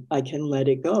can let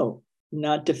it go,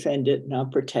 not defend it,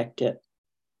 not protect it.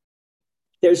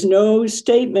 There's no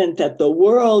statement that the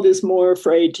world is more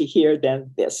afraid to hear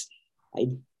than this. I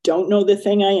don't know the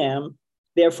thing I am.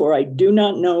 Therefore, I do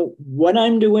not know what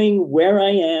I'm doing, where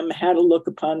I am, how to look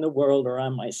upon the world or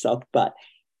on myself. But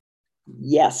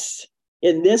yes,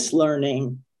 in this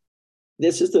learning,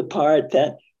 this is the part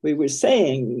that we were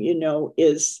saying, you know,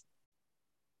 is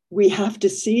we have to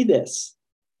see this.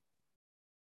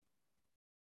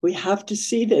 We have to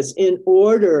see this in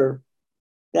order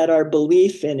that our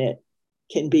belief in it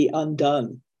can be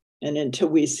undone. And until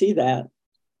we see that,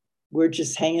 we're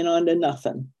just hanging on to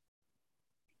nothing.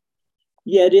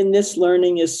 Yet in this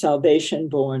learning is salvation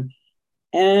born.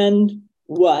 And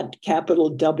what, capital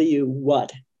W,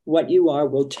 what you are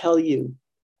will tell you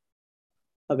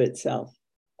of itself.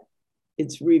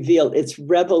 It's revealed, it's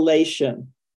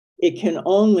revelation. It can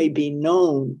only be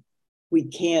known. We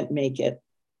can't make it.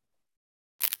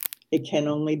 It can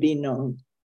only be known.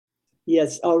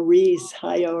 Yes, Aurise.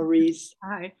 Hi, Aurise.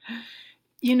 Hi.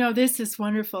 You know, this is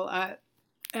wonderful.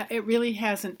 It really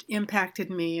hasn't impacted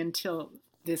me until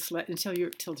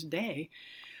today.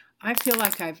 I feel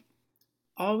like I've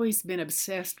always been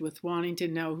obsessed with wanting to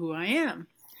know who I am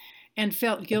and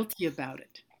felt guilty about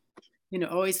it.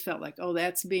 always felt like, oh,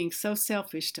 that's being so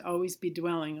selfish to always be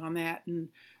dwelling on that and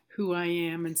who I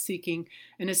am and seeking.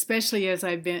 And especially as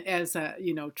I've been,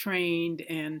 trained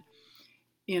and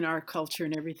in our culture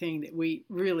and everything, that we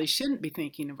really shouldn't be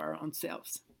thinking of our own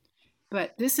selves.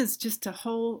 But this is just a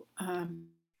whole,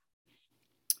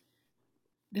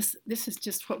 this is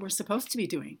just what we're supposed to be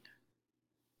doing.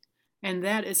 And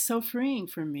that is so freeing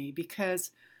for me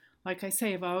because, like I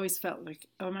say, I've always felt like,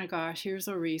 oh my gosh, here's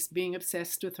Oris, being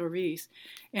obsessed with Oris.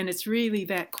 And it's really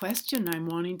that question I'm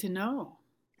wanting to know.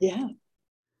 Yeah.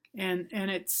 And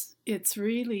it's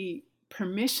really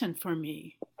permission for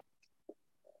me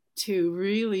to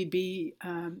really be,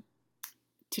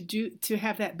 to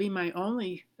have that be my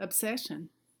only obsession.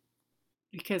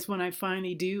 Because when I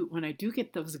do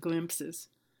get those glimpses,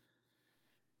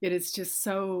 it is just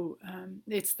so,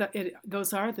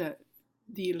 those are the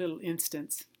little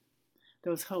instants,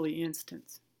 those holy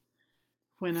instants,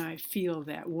 when I feel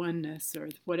that oneness or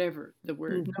whatever the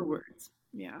word, no words.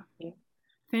 Yeah.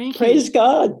 Thank you. Praise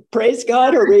God. Praise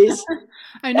God, Oris.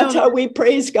 I know. That's how we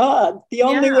praise God. The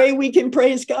only way we can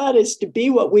praise God is to be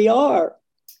what we are.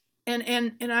 And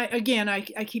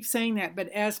I keep saying that, but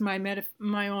as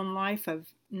my own life of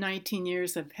 19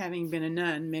 years of having been a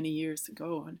nun many years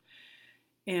ago,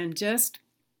 and just,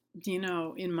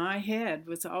 in my head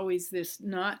was always this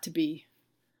not to be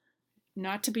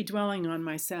dwelling on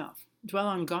myself, dwell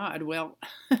on God. Well,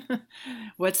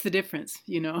 what's the difference,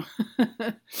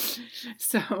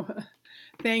 So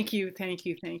thank you.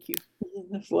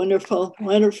 Wonderful,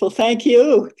 wonderful. Thank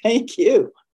you.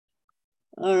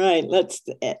 All right, let's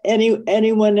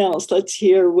anyone else. Let's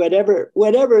hear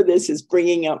whatever this is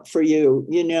bringing up for you.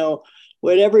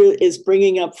 Whatever is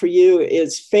bringing up for you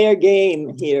is fair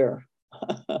game here.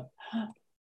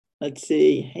 Let's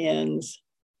see, hands.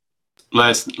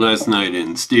 Last night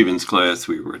in Stephen's class,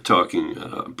 we were talking.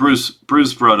 Bruce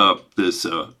brought up this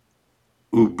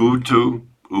Ubuntu.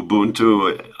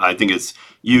 I think it's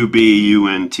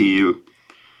Ubuntu,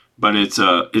 but it's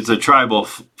a tribal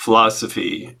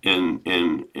philosophy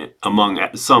in among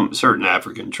some certain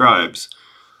African tribes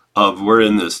of we're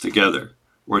in this together,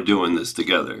 we're doing this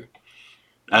together.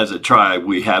 As a tribe,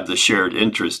 we have the shared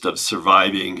interest of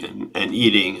surviving and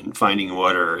eating and finding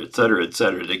water, et cetera,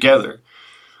 together.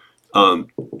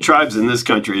 Tribes in this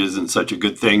country isn't such a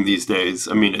good thing these days.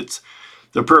 I mean, it's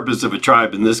the purpose of a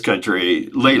tribe in this country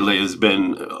lately has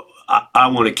been, I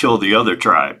want to kill the other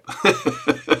tribe.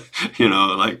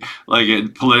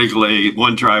 Politically,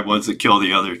 one tribe wants to kill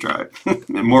the other tribe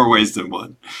in more ways than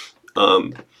one.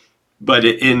 But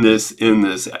in this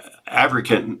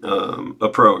African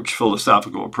approach,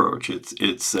 philosophical approach,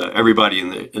 it's everybody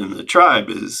in the tribe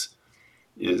is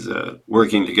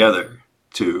working together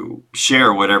to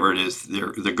share whatever it is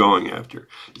they're going after.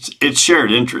 It's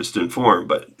shared interest in form,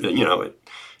 but it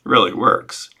really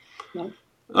works. Yep.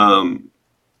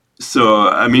 So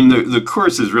I mean, the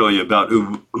course is really about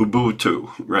Ubuntu,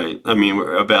 right? I mean,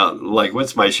 we're about like,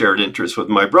 what's my shared interest with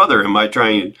my brother? Am I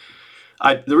trying?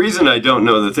 The reason I don't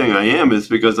know the thing I am is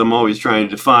because I'm always trying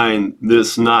to define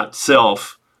this not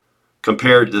self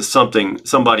compared to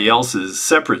somebody else's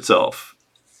separate self.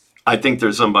 I think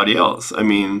there's somebody else. I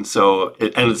mean,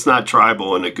 and it's not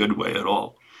tribal in a good way at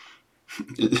all.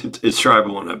 It's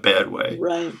tribal in a bad way.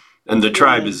 Right. And the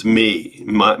tribe is me,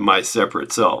 my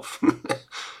separate self.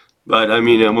 But I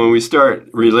mean, when we start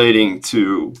relating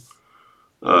to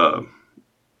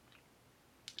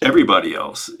everybody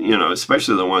else,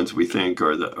 especially the ones we think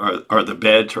are the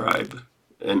bad tribe,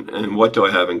 and what do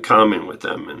I have in common with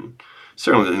them? And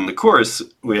certainly in the course,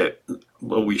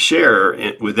 what we share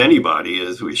with anybody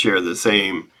is we share the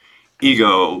same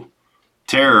ego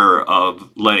terror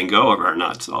of letting go of our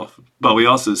not self, but we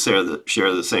also share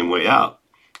the same way out.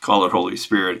 Call it Holy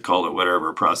Spirit, call it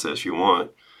whatever process you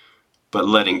want, but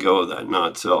letting go of that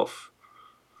not self.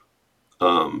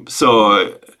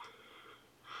 So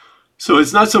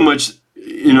it's not so much,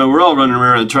 we're all running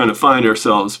around trying to find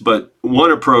ourselves, but one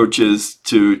approach is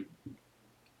to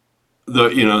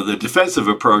the defensive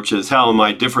approach is, how am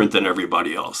I different than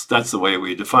everybody else? That's the way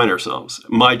we define ourselves.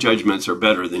 My judgments are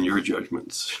better than your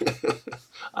judgments.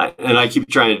 And I keep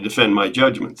trying to defend my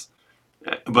judgments.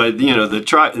 But,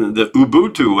 the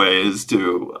Ubuntu way is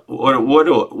to,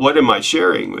 what am I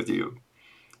sharing with you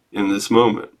in this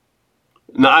moment?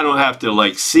 Now, I don't have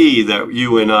to see that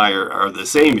you and I are the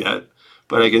same yet,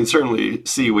 but I can certainly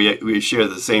see we share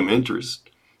the same interest,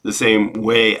 the same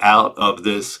way out of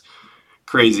this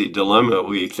crazy dilemma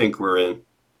we think we're in.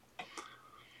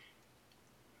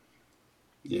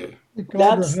 Yeah.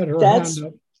 That's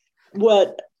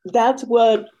what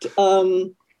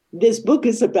this book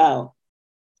is about.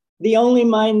 the only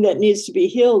mind that needs to be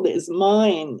healed is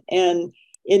mine. And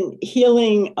in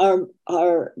healing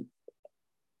our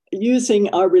using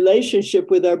our relationship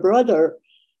with our brother,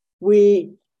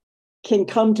 we can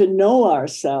come to know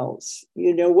ourselves.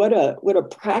 You know, what a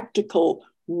practical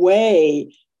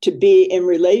way to be in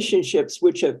relationships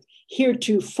which have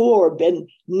heretofore been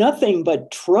nothing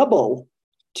but trouble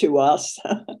to us.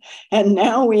 And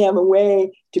now we have a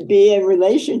way to be in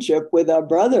relationship with our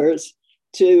brothers,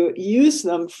 to use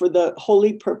them for the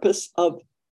holy purpose of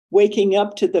waking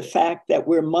up to the fact that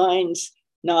we're minds,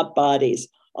 not bodies.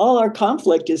 All our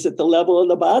conflict is at the level of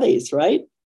the bodies, right?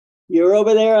 You're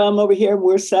over there, I'm over here,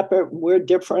 we're separate, we're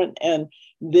different. And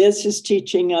this is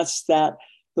teaching us that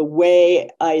the way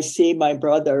I see my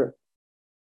brother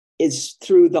is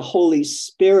through the Holy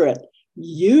Spirit,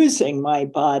 using my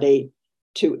body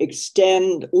to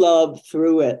extend love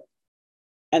through it.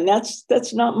 And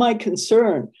that's not my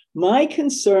concern. My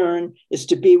concern is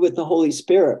to be with the Holy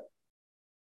Spirit.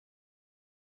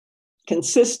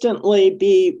 Consistently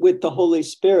be with the Holy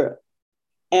Spirit.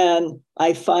 And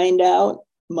I find out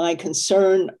my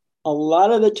concern a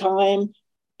lot of the time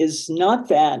is not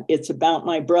that. It's about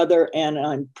my brother, and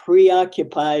I'm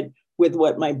preoccupied with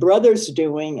what my brother's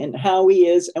doing and how he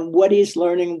is and what he's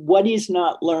learning, what he's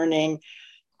not learning,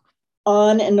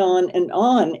 on and on and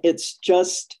on. It's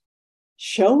just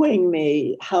showing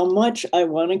me how much I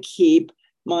want to keep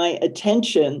my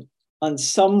attention on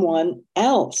someone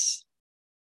else.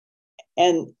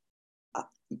 And,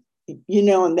 you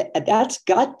know, and that's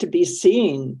got to be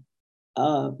seen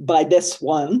by this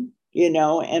one, you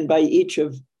know, and by each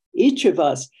of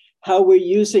us, how we're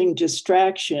using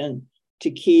distraction to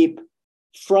keep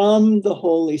from the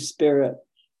Holy Spirit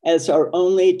as our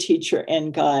only teacher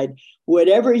and guide.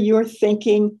 Whatever you're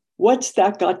thinking, what's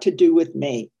that got to do with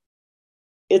me?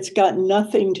 It's got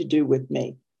nothing to do with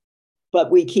me.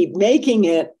 But we keep making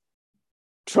it,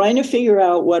 trying to figure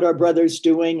out what our brother's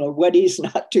doing or what he's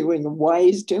not doing and why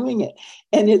he's doing it.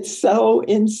 And it's so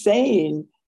insane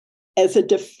as a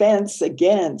defense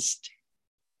against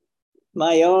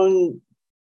my own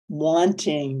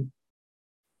wanting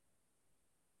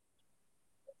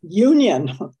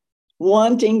union,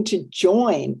 wanting to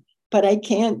join, but I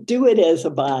can't do it as a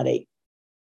body.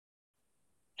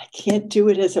 I can't do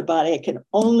it as a body. I can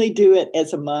only do it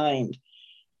as a mind.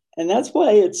 And that's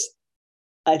why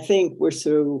I think we're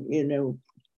so, you know,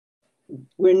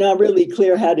 we're not really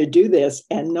clear how to do this.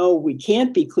 And no, we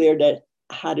can't be clear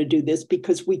how to do this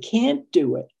because we can't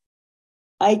do it.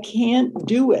 I can't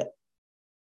do it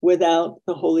without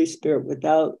the Holy Spirit,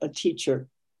 without a teacher,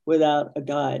 without a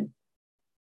guide,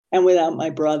 and without my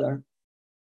brother.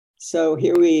 So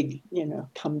here we, you know,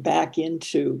 come back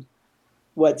into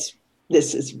what's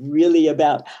this is really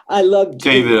about. I love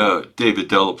David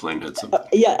Delaplane had something.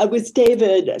 Yeah, it was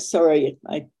David. Sorry,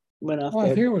 I went off there. I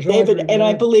think it was David, Audrey, and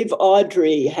I yeah. believe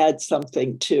Audrey had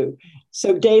something too.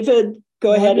 So David,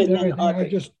 go ahead, and then Audrey. I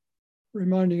just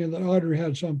reminding you that Audrey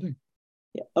had something.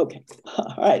 Yeah, okay.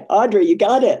 All right, Audrey, you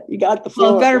got it. You got the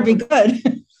floor. Well, it better be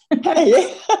good.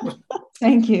 Hey.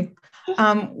 Thank you.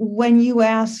 When you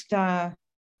asked,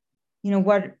 you know,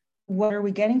 what are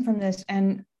we getting from this?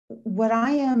 And what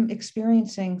I am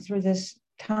experiencing through this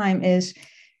time is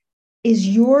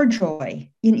your joy.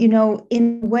 You know,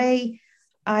 in a way,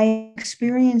 I'm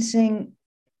experiencing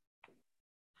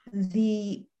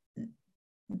the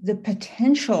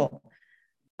potential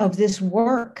of this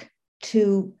work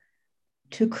to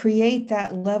create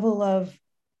that level of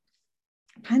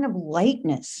kind of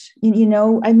lightness. You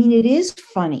know, I mean, it is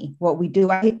funny what we do.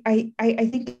 I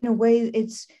think in a way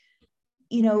it's,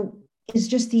 you know, is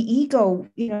just the ego,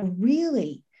 you know,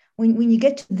 really, when you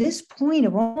get to this point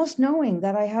of almost knowing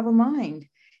that I have a mind,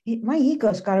 my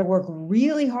ego's got to work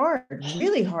really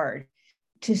hard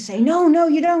to say, no,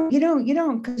 you don't.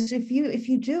 Because if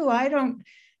you do, I don't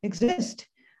exist.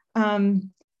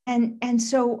 And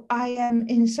so I am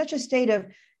in such a state of,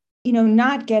 you know,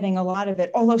 not getting a lot of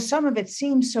it, although some of it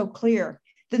seems so clear.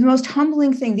 The most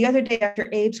humbling thing, the other day after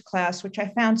Abe's class, which I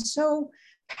found so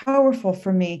powerful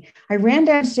for me, I ran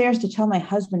downstairs to tell my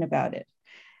husband about it.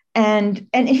 And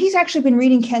he's actually been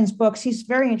reading Ken's books. He's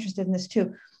very interested in this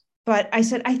too. But I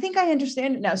said, I think I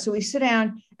understand it now. So we sit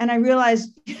down and I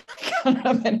realized I don't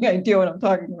have any idea what I'm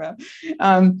talking about.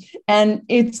 And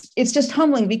it's just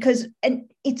humbling because, and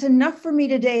it's enough for me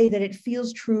today that it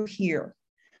feels true here.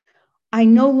 I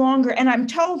no longer, and I'm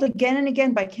told again and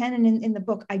again by Ken and in the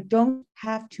book, I don't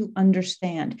have to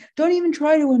understand. Don't even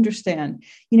try to understand,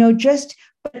 you know, just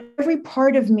but every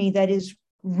part of me that is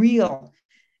real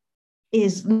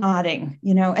is nodding,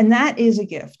 you know, and that is a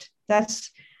gift. That's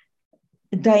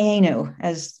Dayenu,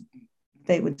 as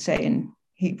they would say in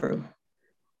Hebrew.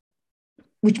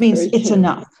 which means it's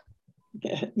enough.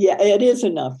 Yeah, it is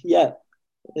enough. Yeah,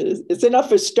 it's enough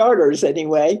for starters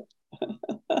anyway.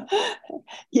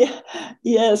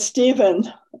 Yeah,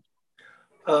 Stephen.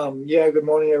 Good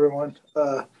morning, everyone.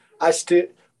 I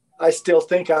still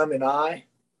think I'm an I.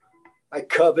 I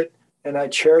covet and I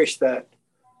cherish that.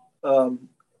 I'm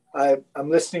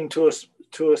listening to us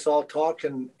all talk,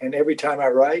 and every time I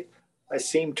write, I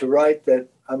seem to write that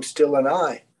I'm still an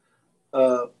I.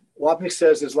 Wapnick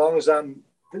says, as long as I'm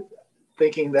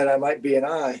thinking that I might be an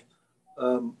I,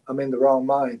 I'm in the wrong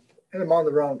mind and I'm on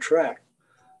the wrong track.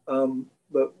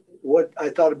 But what I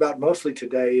thought about mostly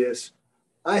today is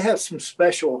I have some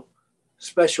special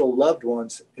loved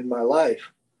ones in my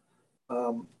life.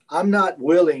 I'm not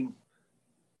willing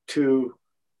to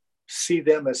see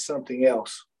them as something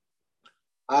else.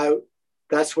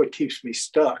 That's what keeps me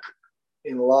stuck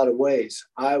in a lot of ways.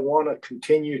 I want to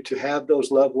continue to have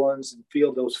those loved ones and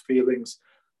feel those feelings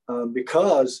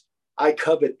because I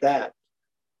covet that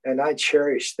and I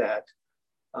cherish that.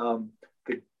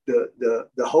 The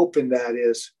hope in that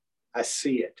is I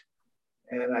see it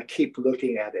and I keep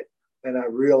looking at it and I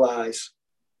realize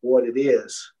what it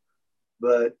is,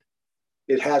 but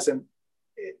it hasn't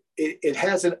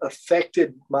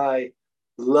affected my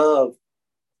love,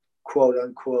 quote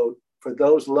unquote, for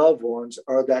those loved ones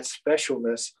or that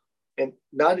specialness, and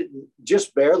not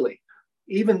just barely.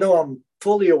 Even though I'm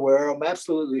fully aware, I'm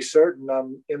absolutely certain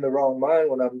I'm in the wrong mind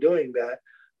when I'm doing that.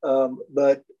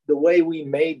 But the way we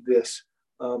made this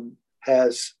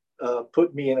has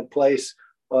put me in a place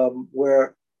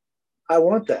where I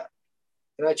want that,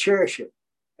 and I cherish it,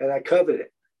 and I covet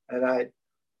it, and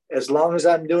as long as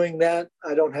I'm doing that,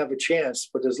 I don't have a chance.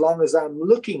 But as long as I'm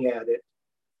looking at it,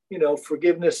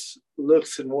 forgiveness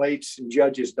looks and waits and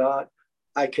judges not.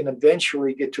 I can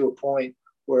eventually get to a point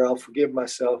where I'll forgive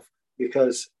myself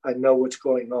because I know what's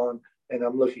going on and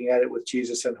I'm looking at it with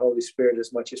Jesus and Holy Spirit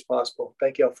as much as possible.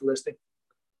 Thank you all for listening.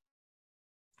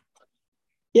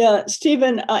 Yeah,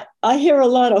 Stephen, I hear a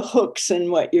lot of hooks in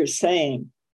what you're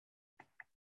saying.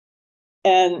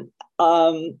 And,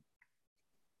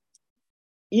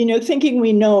 thinking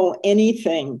we know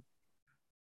anything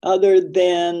other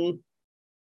than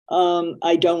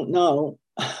I don't know.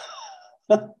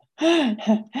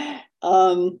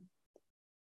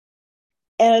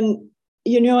 And,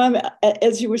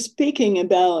 as you were speaking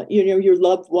about, your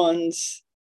loved ones,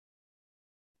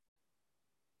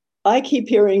 I keep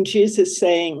hearing Jesus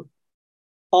saying,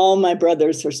 all my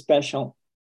brothers are special.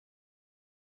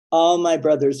 All my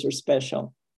brothers are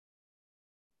special.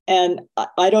 And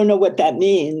I don't know what that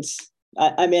means.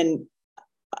 I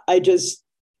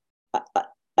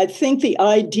think the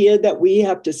idea that we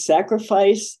have to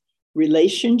sacrifice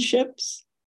relationships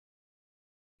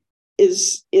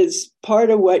is part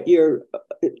of what you're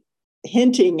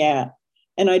hinting at.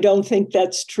 And I don't think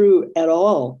that's true at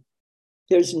all.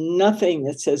 There's nothing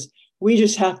that says we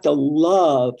just have to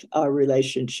love our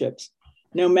relationships,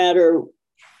 no matter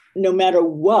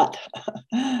what,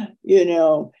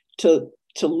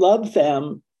 to love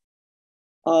them,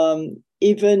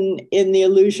 even in the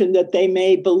illusion that they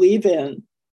may believe in,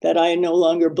 that I no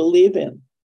longer believe in.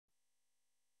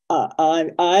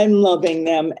 I'm loving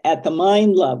them at the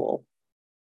mind level.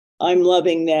 I'm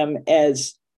loving them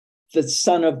as the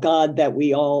Son of God that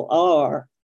we all are.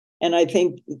 And I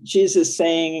think Jesus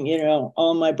saying,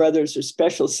 all my brothers are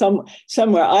special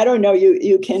somewhere. I don't know,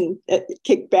 you can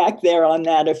kick back there on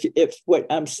that if what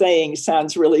I'm saying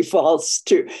sounds really false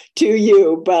to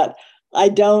you, but I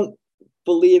don't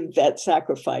believe that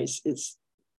sacrifice is,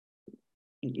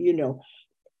 you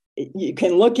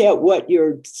can look at what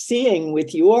you're seeing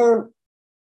with your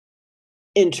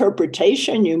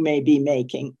interpretation you may be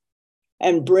making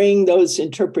and bring those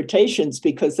interpretations,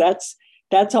 because that's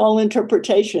all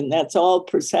interpretation. That's all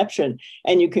perception.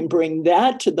 And you can bring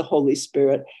that to the Holy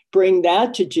Spirit, bring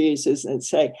that to Jesus and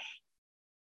say,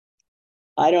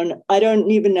 I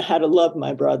don't even know how to love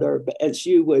my brother as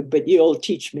you would, but you'll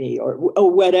teach me or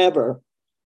whatever.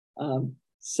 I'll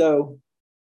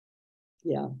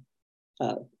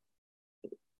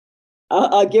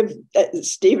give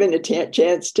Stephen a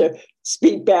chance to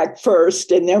speak back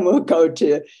first, and then we'll go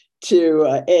to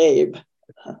Abe.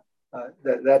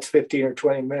 That's 15 or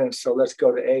 20 minutes, so let's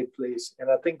go to Abe, please. And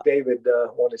I think David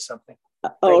wanted something.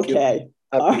 Okay.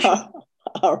 I appreciate it.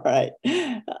 All right.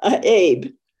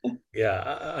 Abe.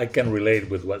 Yeah, I can relate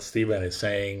with what Stephen is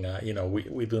saying.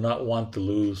 We do not want to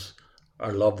lose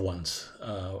our loved ones,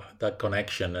 that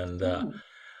connection. And,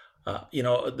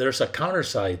 there's a counter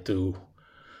side to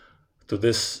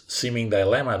this seeming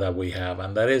dilemma that we have,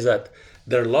 and that is that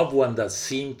there are loved ones that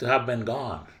seem to have been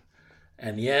gone.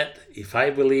 And yet, if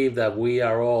I believe that we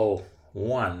are all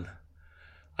one,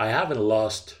 I haven't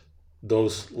lost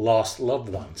those lost loved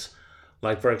ones.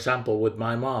 Like, for example, with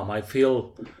my mom, I feel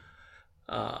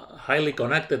highly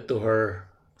connected to her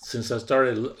since I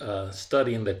started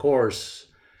studying the course,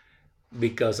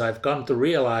 because I've come to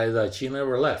realize that she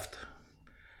never left.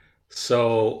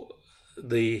 So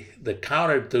the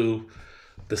counter to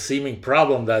the seeming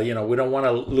problem that, you know, we don't want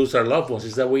to lose our loved ones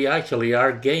is that we actually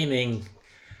are gaining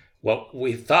what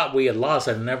we thought we had lost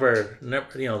and never,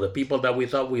 you know, the people that we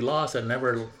thought we lost and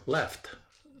never left.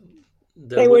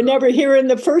 They were never here in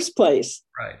the first place.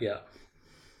 Right, yeah.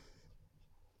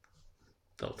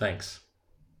 So thanks.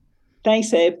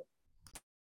 Thanks, Abe.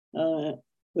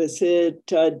 Was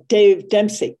it Dave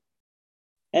Dempsey?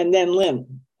 And then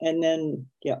Lynn, and then,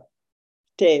 yeah,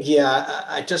 Dave. Yeah,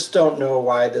 I just don't know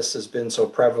why this has been so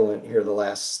prevalent here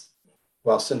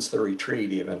since the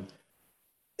retreat even,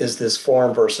 is this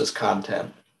form versus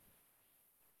content.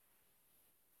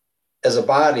 As a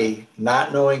body,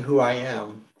 not knowing who I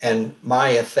am, and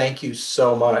Maya, thank you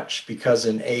so much, because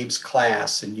in Abe's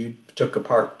class, and you took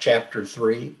apart chapter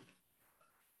 3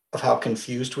 of how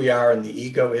confused we are and the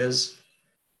ego is,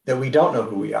 that we don't know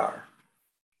who we are.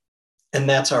 And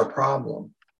that's our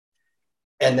problem.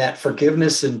 And that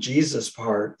forgiveness in Jesus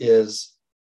part is,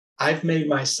 I've made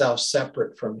myself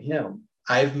separate from him.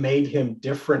 I've made him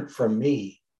different from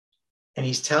me. And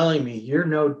he's telling me, you're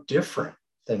no different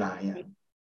than I am.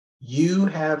 You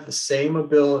have the same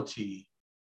ability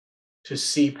to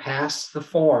see past the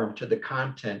form to the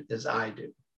content as I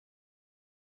do.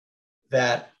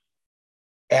 That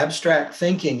abstract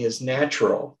thinking is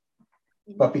natural,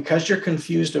 but because you're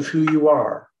confused of who you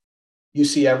are, you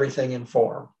see everything in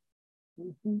form.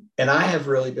 Mm-hmm. And I have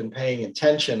really been paying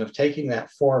attention of taking that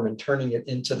form and turning it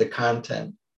into the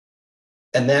content.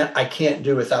 And that I can't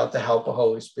do without the help of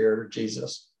Holy Spirit or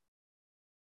Jesus.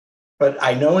 But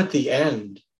I know at the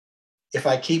end, if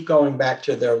I keep going back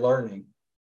to their learning,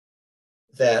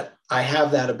 that I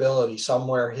have that ability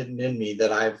somewhere hidden in me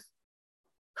that I've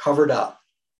covered up.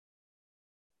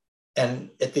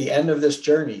 And at the end of this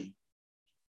journey,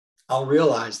 I'll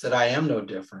realize that I am no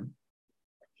different.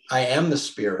 I am the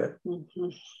spirit. Mm-hmm.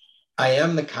 I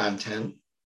am the content.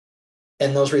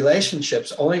 And those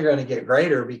relationships only are going to get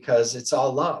greater because it's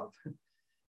all love.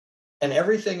 And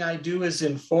everything I do is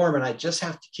in form. And I just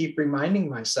have to keep reminding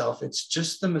myself, it's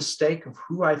just the mistake of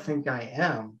who I think I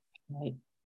am. Right.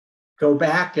 Go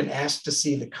back and ask to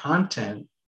see the content.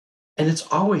 And it's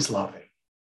always loving.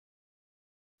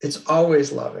 It's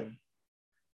always loving.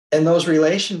 And those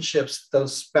relationships,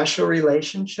 those special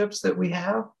relationships that we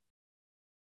have,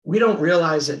 we don't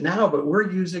realize it now, but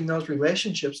we're using those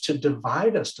relationships to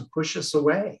divide us, to push us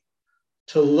away,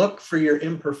 to look for your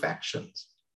imperfections.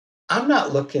 I'm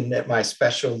not looking at my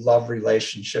special love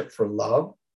relationship for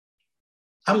love.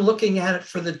 I'm looking at it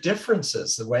for the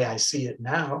differences, the way I see it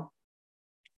now.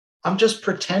 I'm just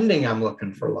pretending I'm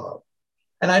looking for love.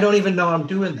 And I don't even know I'm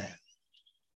doing that.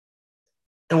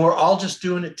 And we're all just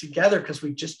doing it together because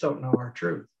we just don't know our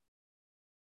truth.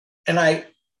 And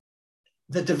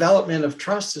the development of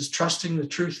trust is trusting the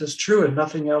truth is true and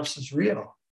nothing else is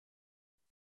real.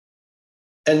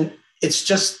 And it's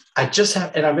just,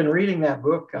 and I've been reading that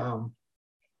book,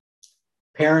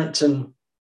 Parents and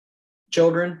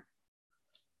Children,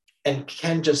 and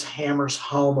Ken just hammers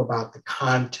home about the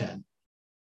content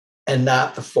and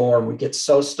not the form. We get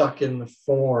so stuck in the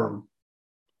form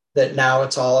that now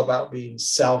it's all about being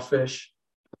selfish,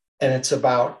 and it's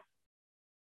about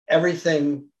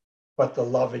everything but the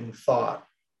loving thought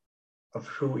of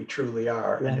who we truly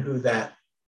are and who that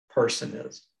person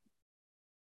is.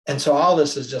 And so all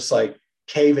this is just like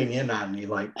caving in on me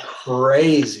like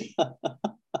crazy.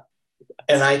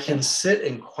 And I can sit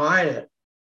in quiet,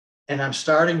 and I'm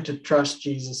starting to trust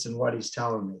Jesus in what he's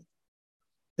telling me,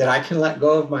 that I can let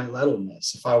go of my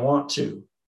littleness if I want to,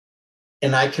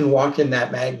 and I can walk in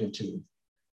that magnitude.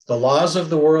 The laws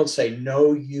of the world say,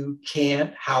 no, you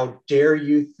can't. How dare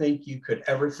you think you could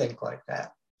ever think like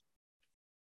that?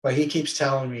 But he keeps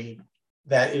telling me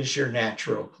that is your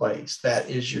natural place.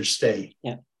 That is your state.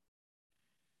 Yeah.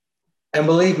 And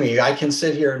believe me, I can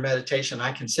sit here in meditation.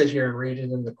 I can sit here and read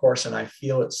it in the course, and I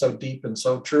feel it so deep and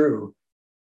so true.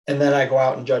 And then I go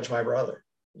out and judge my brother.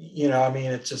 You know, I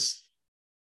mean, it's just,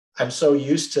 I'm so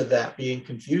used to that, being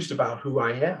confused about who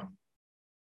I am.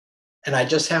 And I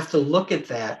just have to look at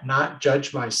that, not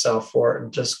judge myself for it,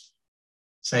 and just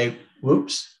say,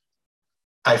 whoops,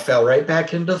 I fell right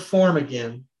back into the form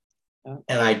again,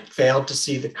 and I failed to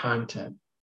see the content.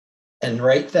 And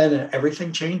right then,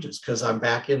 everything changes because I'm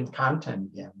back in content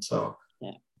again. So,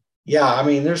 yeah, I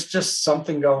mean, there's just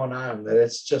something going on that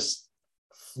it's just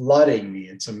flooding me.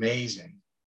 It's amazing.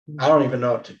 I don't even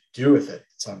know what to do with it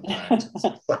sometimes.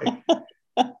 It's like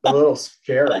a little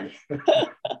scary.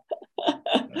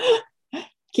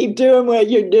 Keep doing what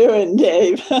you're doing,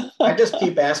 Dave. I just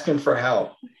keep asking for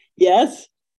help. Yes.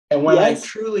 And when Yes. I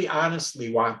truly,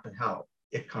 honestly want the help,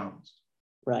 it comes.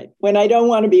 Right. When I don't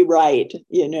want to be right,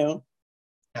 you know,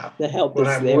 Yeah. the help When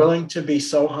is I'm there. willing to be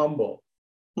so humble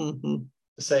Mm-hmm.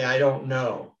 to say, I don't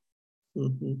know,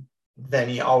 Mm-hmm. then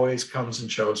he always comes and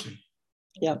shows me.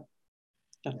 Yep.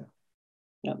 Yep.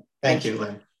 Yep. Thank you,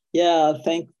 Lynn. Yeah.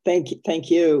 Thank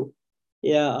you.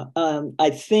 Yeah. I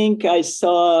think I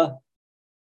saw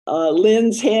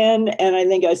Lynn's hand, and I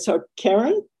think I saw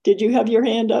Karen. Did you have your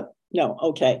hand up? No.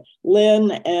 Okay.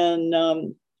 Lynn,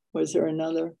 and was there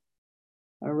another?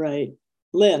 All right.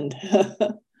 Lynn.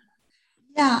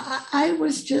 Yeah, I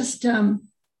was just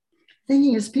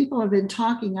thinking as people have been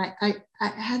talking, I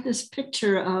had this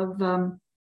picture of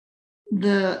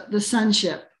the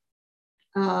sonship,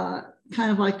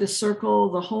 kind of like the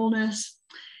circle, the wholeness,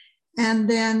 and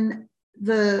then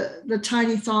the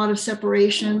tiny thought of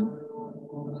separation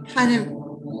kind of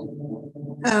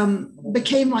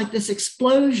became like this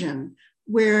explosion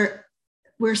where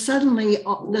suddenly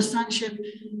the sonship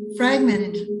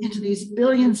fragmented into these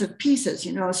billions of pieces,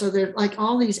 you know, so there's like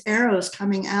all these arrows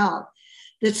coming out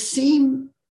that seem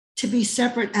to be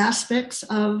separate aspects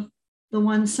of the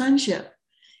one sonship.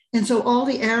 And so all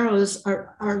the arrows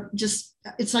are just,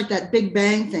 it's like that Big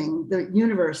Bang thing, the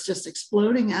universe just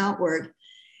exploding outward.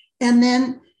 And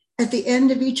then at the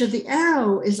end of each of the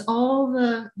arrow is all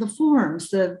the forms,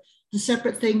 the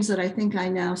separate things that I think I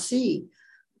now see.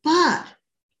 But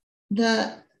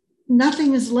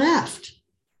nothing is left.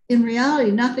 In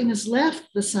reality, nothing is left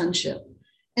the sonship.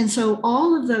 And so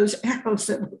all of those arrows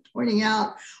that we're pointing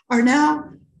out are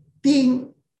now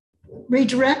being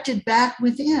redirected back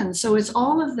within. So it's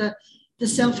all of the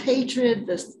self-hatred,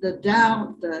 the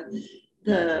doubt,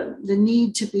 the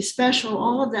need to be special,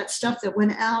 all of that stuff that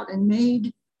went out and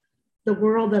made the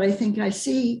world that I think I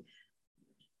see.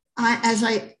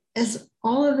 As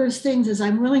all of those things, as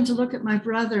I'm willing to look at my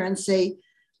brother and say,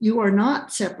 you are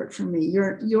not separate from me.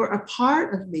 You're a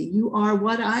part of me. You are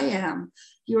what I am.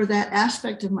 You're that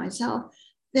aspect of myself.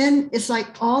 Then it's like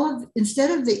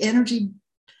instead of the energy,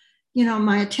 you know,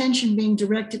 my attention being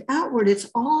directed outward,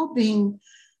 it's all being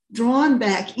drawn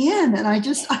back in. And I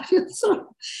feel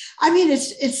so, I mean,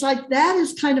 it's like that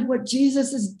is kind of what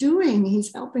Jesus is doing.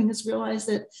 He's helping us realize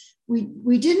that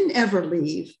we didn't ever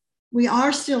leave. We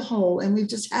are still whole. And we've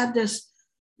just had this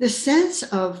sense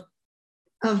of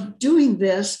doing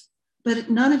this, but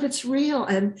none of it's real.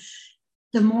 And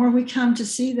the more we come to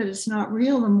see that it's not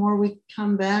real, the more we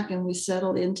come back and we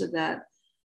settle into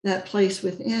that place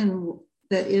within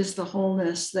that is the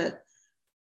wholeness, that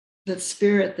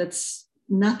spirit that's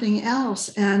nothing else.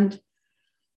 And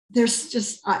there's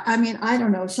just, I mean, I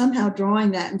don't know, somehow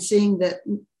drawing that and seeing that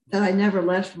I never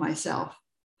left myself.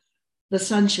 The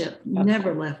sonship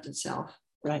never left itself.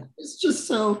 Right. It's just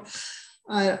so,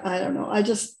 I don't know.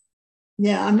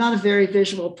 Yeah, I'm not a very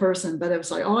visual person, but it was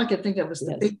like all I could think of was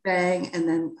the Big Bang and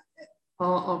then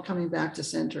all coming back to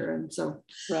center. And so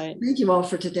right. Thank you all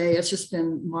for today. It's just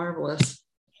been marvelous.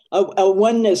 A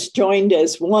oneness joined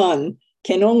as one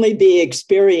can only be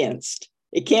experienced.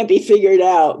 It can't be figured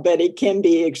out, but it can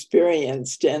be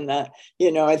experienced. And,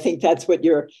 you know, I think that's what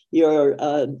you're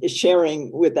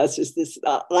sharing with us is this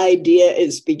idea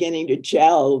is beginning to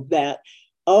gel that,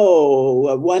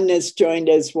 oneness joined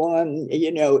as one,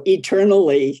 you know,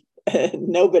 eternally.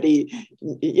 Nobody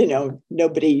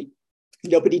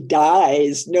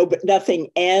dies. Nothing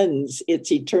ends.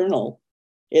 It's eternal.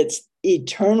 It's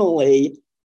eternally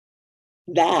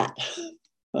that.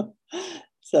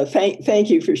 So thank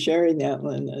you for sharing that,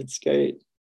 Lynn. That's great.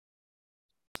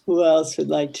 Who else would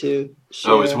like to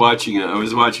share? I was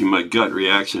watching my gut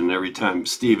reaction every time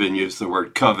Stephen used the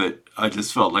word covet. I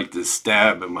just felt like this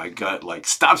stab in my gut, like,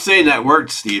 stop saying that word,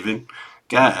 Stephen.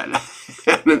 God.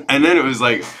 And then it was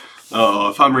like, oh,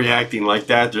 if I'm reacting like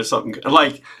that, there's something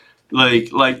like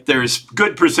there's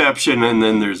good perception and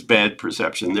then there's bad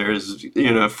perception. There's,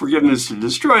 you know, forgiveness to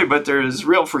destroy, but there is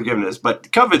real forgiveness. But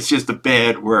covet's just a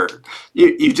bad word.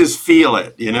 You just feel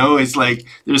it, you know? It's like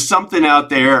there's something out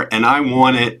there and I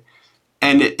want it.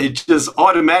 And it just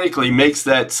automatically makes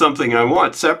that something I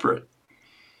want separate.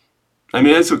 I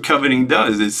mean, that's what coveting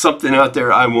does. It's something out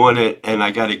there, I want it, and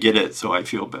I got to get it so I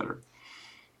feel better.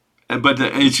 But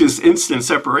it's just instant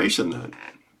separation then.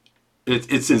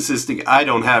 It's insisting I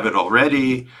don't have it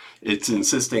already. It's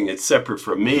insisting it's separate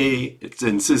from me. It's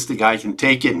insisting I can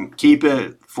take it and keep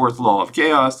it. Fourth law of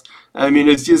chaos. I mean,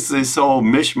 it's just this whole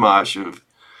mishmash of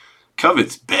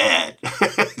covet's bad.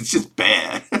 It's just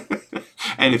bad.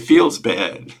 And it feels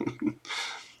bad.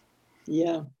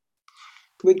 Yeah.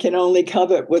 We can only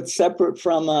covet what's separate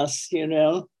from us,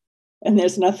 and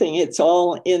there's nothing, it's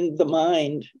all in the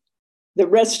mind. The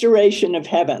restoration of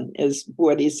heaven is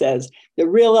what he says. The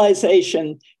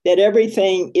realization that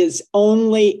everything is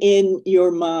only in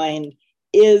your mind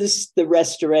is the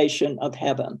restoration of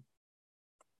heaven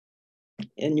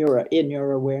in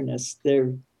your awareness.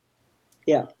 There,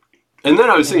 yeah. And then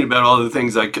I was thinking about all the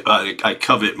things I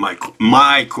covet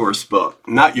my course book,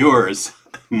 not yours,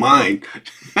 mine.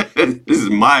 This is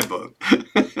my book.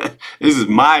 This is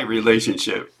my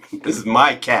relationship. This is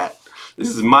my cat. This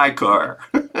is my car.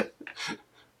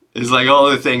 It's like all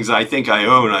the things I think I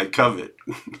own, I covet.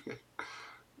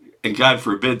 And God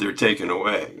forbid they're taken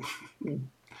away.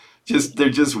 They're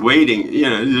just waiting,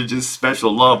 they're just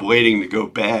special love waiting to go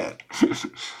bad.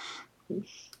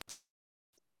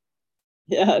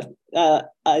 Yeah,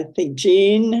 I think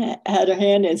Jean had her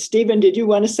hand, and Stephen, did you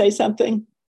want to say something?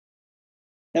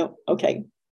 No, okay.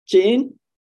 Jean?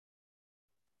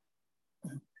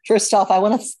 First off, I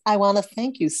want to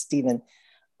thank you, Stephen.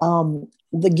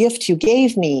 The gift you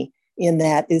gave me in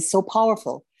that is so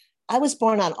powerful. I was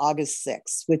born on August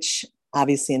 6th, which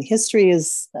obviously in history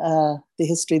is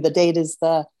the date is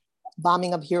the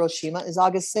bombing of Hiroshima is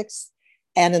August 6th.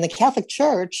 And in the Catholic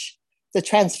Church, the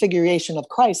transfiguration of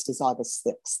Christ is August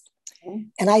 6th.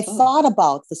 And I thought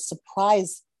about the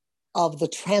surprise of the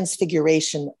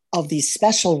transfiguration of these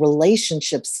special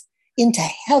relationships into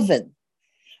heaven,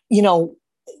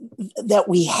 that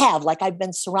we have. Like, I've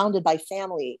been surrounded by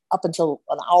family up until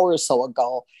an hour or so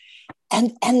ago.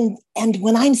 And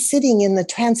when I'm sitting in the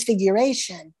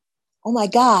transfiguration, oh my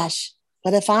gosh,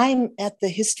 but if I'm at the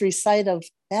history site of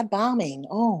that bombing,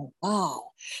 oh,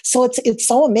 wow. So it's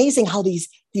so amazing how these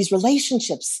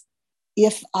relationships,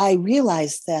 if I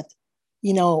realize that,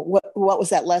 what was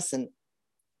that lesson?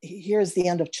 Here's the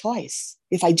end of choice.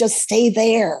 If I just stay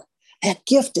there, that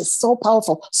gift is so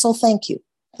powerful. So thank you.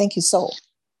 Thank you so.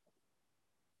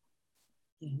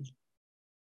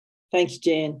 Thanks,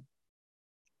 Jane.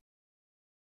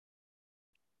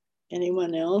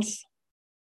 Anyone else?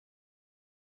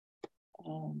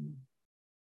 All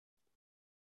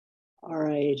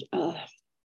right.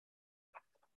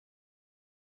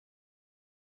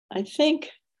 I think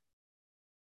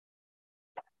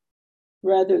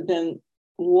rather than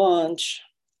launch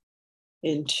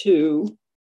into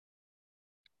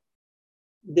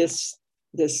this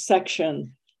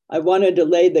section, I wanted to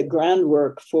lay the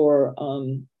groundwork for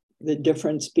the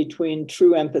difference between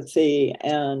true empathy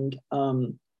and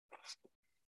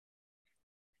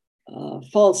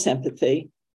false empathy.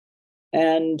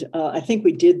 And I think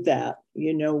we did that.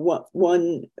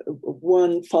 One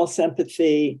false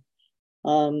empathy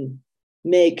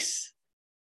makes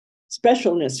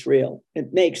specialness real.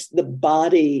 It makes the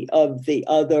body of the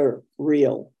other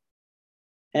real.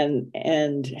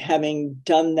 And having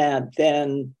done that,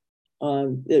 then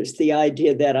there's the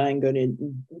idea that I'm going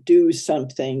to do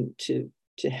something to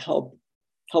help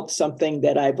something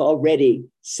that I've already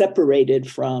separated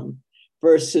from,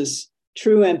 versus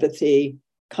true empathy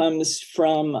comes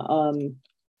from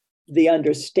the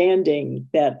understanding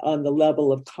that on the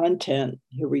level of content,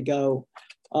 here we go,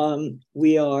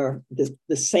 we are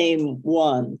the same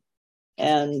one,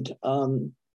 and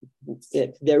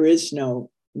there is no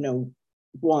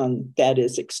one that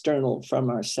is external from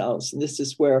ourselves. And this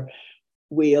is where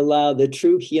we allow the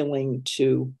true healing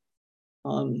to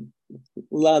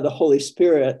allow the Holy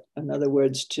Spirit, in other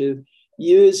words, to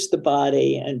use the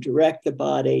body and direct the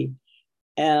body.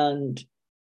 And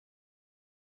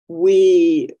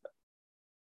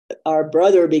our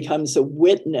brother becomes a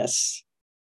witness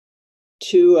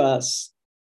to us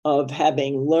of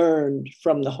having learned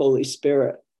from the Holy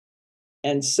Spirit.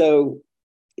 And so,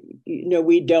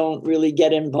 we don't really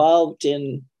get involved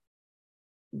in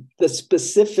the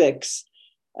specifics.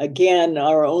 Again,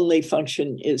 our only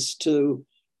function is to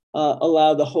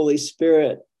allow the Holy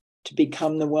Spirit to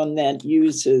become the one that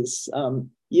uses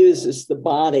the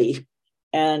body.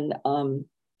 And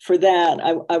for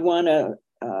that, I want to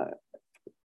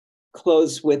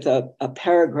close with a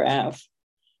paragraph.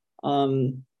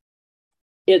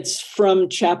 It's from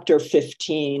chapter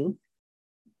 15.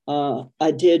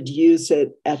 I did use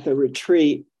it at the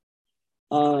retreat.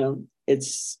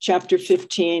 It's chapter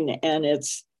 15, and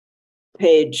it's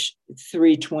page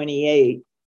 328.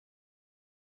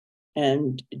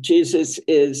 And Jesus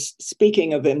is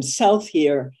speaking of himself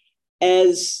here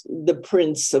as the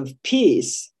Prince of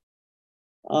Peace,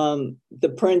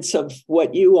 the Prince of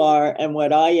what you are and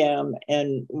what I am,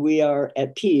 and we are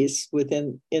at peace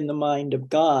in the mind of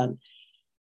God.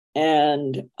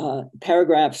 And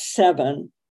paragraph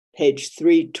 7, page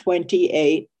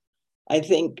 328. I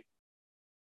think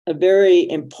a very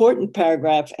important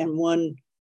paragraph, and one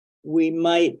we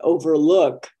might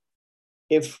overlook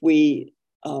if we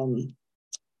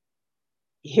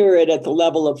hear it at the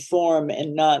level of form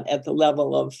and not at the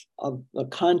level of the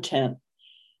content.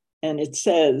 And it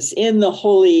says, in the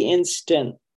holy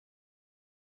instant,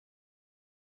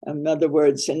 in other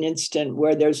words, an instant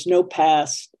where there's no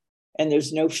past and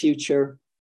there's no future,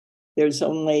 there's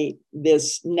only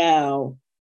this now,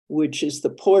 which is the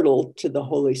portal to the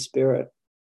Holy Spirit.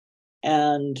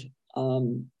 And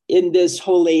in this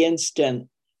holy instant,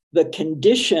 the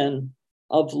condition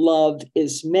of love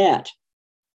is met.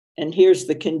 And here's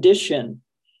the condition: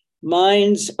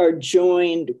 minds are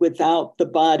joined without the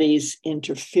body's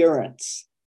interference.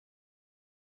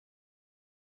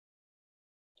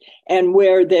 And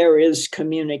where there is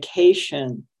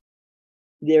communication,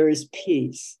 there is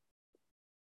peace.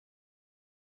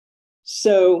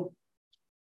 So,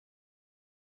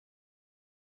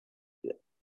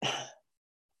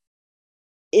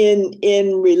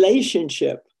 in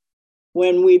relationship,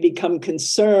 when we become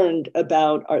concerned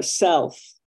about ourself,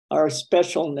 our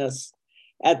specialness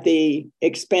at the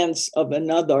expense of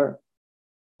another,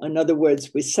 in other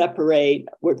words, we separate,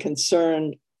 we're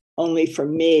concerned only for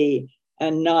me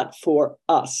and not for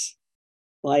us.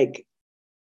 Like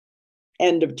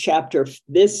end of chapter,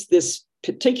 this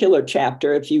particular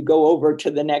chapter, if you go over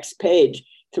to the next page,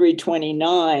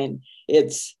 329,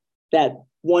 it's that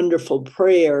wonderful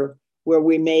prayer where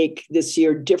we make this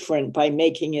year different by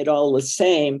making it all the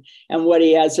same. And what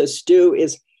he has us do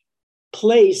is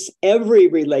place every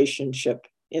relationship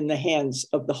in the hands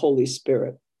of the Holy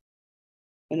Spirit.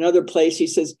 Another place he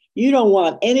says, you don't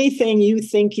want anything you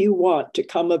think you want to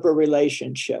come of a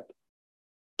relationship.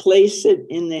 Place it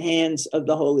in the hands of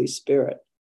the Holy Spirit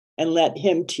and let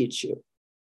him teach you.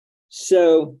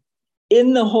 So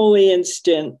in the holy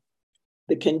instant,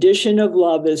 the condition of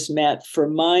love is met, for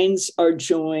minds are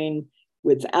joined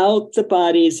without the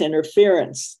body's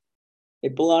interference.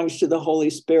 It belongs to the Holy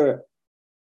Spirit.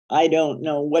 I don't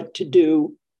know what to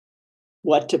do,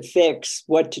 what to fix,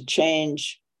 what to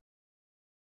change.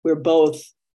 We're both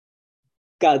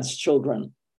God's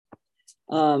children.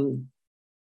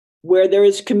 Where there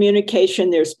is communication,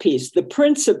 there's peace. The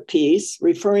Prince of Peace,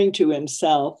 referring to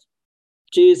himself,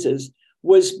 Jesus,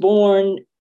 was born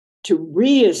to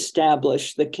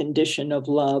reestablish the condition of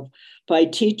love by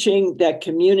teaching that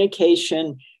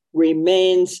communication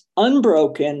remains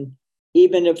unbroken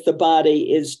even if the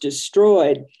body is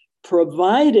destroyed,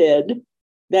 provided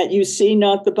that you see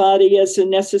not the body as a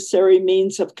necessary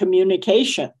means of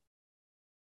communication.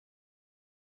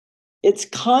 It's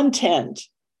content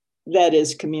that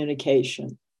is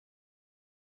communication,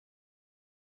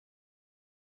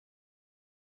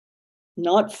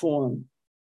 not form.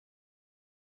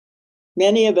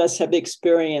 Many of us have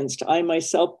experienced, I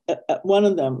myself, one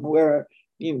of them, where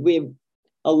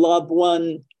a loved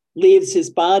one leaves his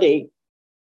body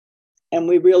and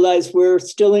we realize we're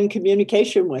still in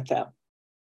communication with them.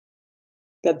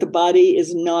 That the body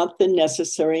is not the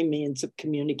necessary means of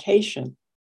communication.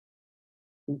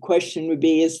 The question would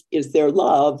be, is there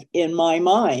love in my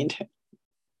mind?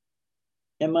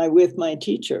 Am I with my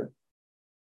teacher?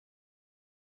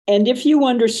 And if you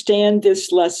understand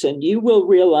this lesson, you will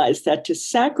realize that to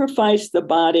sacrifice the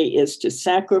body is to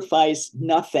sacrifice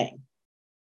nothing.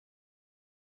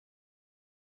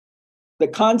 The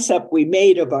concept we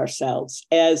made of ourselves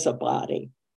as a body,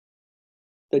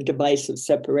 the device of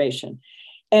separation.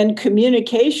 And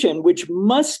communication, which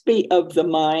must be of the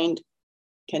mind,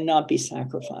 cannot be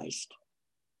sacrificed.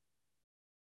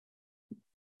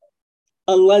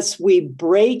 Unless we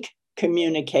break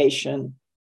communication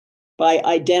by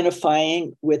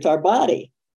identifying with our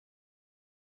body.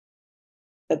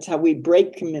 That's how we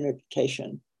break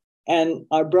communication. And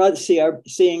our brother,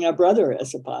 seeing our brother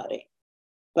as a body.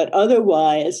 But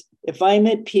otherwise, if I'm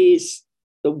at peace,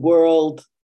 the world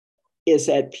is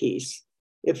at peace.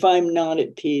 If I'm not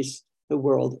at peace, the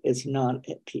world is not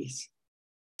at peace.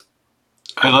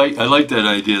 I like that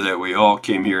idea that we all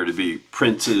came here to be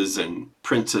princes and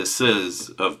princesses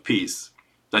of peace.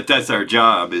 That's our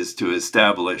job, is to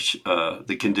establish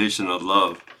the condition of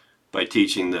love by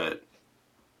teaching that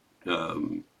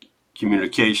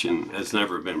communication has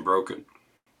never been broken.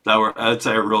 That's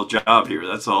our real job here.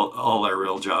 That's all our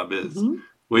real job is. Mm-hmm.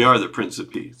 We are the Prince of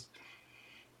Peace.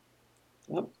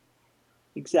 Yep,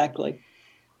 exactly.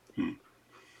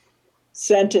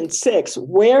 Sentence 6,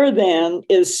 where then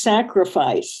is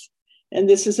sacrifice? And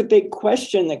this is a big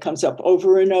question that comes up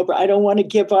over and over. I don't want to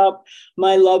give up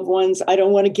my loved ones. I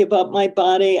don't want to give up my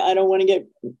body. I don't want to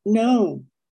no.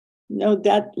 No,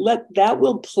 that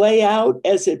will play out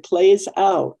as it plays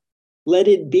out. Let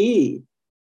it be.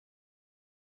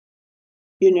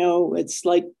 You know, it's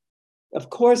like, of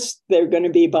course they're going to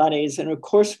be bodies, and of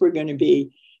course we're going to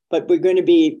be, but we're going to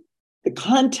be, the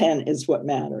content is what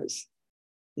matters,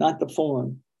 not the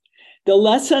form. The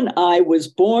lesson I was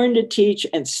born to teach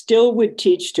and still would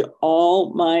teach to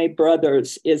all my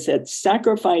brothers is that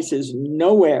sacrifice is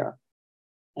nowhere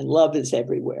and love is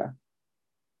everywhere.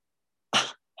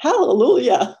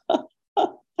 Hallelujah.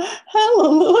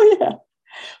 Hallelujah.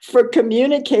 For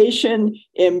communication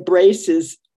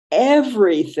embraces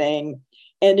everything,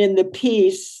 and in the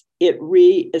peace it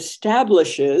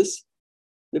reestablishes,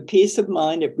 the peace of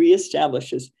mind it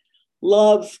reestablishes.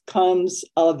 Love comes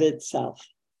of itself.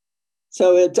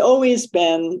 So it's always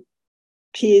been,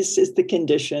 peace is the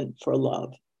condition for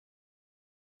love.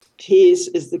 Peace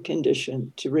is the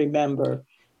condition to remember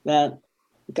that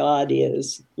God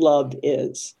is, love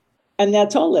is, and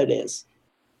that's all it is.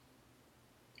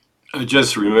 I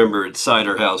just remembered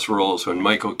Cider House Rules when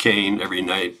Michael Caine every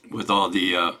night with all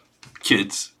the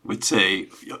kids would say,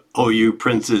 "Oh, you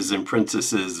princes and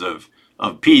princesses of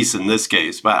peace," in this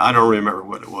case, but I don't remember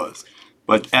what it was.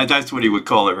 But that's what he would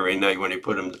call them every night when he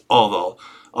put them, all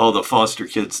the foster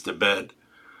kids to bed.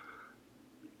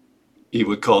 He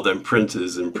would call them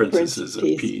princes and princesses of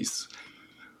peace.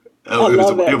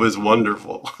 It was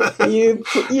wonderful.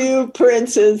 You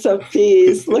princes of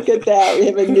peace. Look at that. We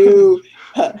have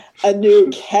a new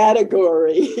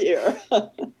category here.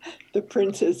 The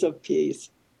princes of peace.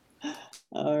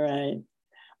 All right.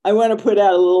 I want to put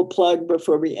out a little plug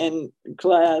before we end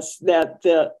class that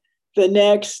the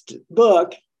next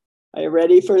book, are you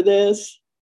ready for this?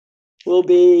 Will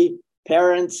be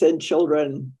Parents and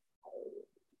Children.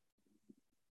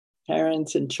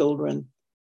 Parents and Children.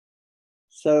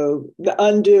 So the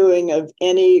undoing of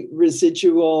any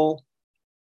residual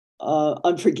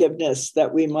unforgiveness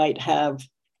that we might have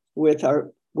with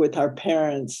our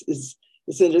parents is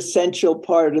an essential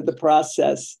part of the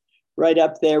process. Right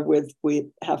up there with, we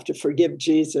have to forgive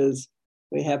Jesus.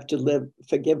 We have to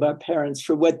forgive our parents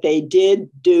for what they did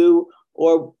do,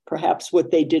 or perhaps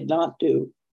what they did not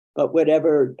do, but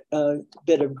whatever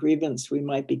bit of grievance we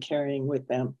might be carrying with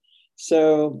them.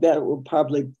 So that will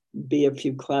probably be a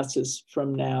few classes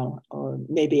from now, or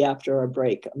maybe after our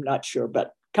break, I'm not sure,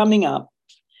 but coming up.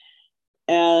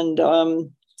 And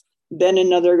then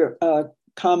another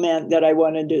comment that I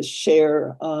wanted to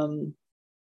share,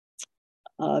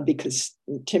 because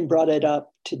Tim brought it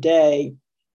up today,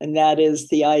 and that is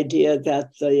the idea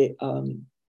that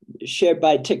shared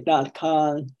by Thich Nhat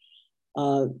Hanh,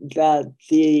 that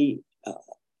the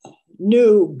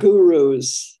new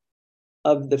gurus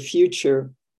of the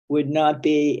future would not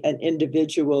be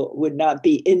individual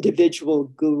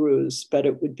gurus, but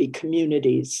it would be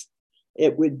communities.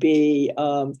 It would be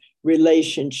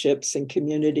relationships and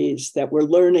communities that we're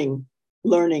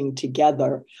learning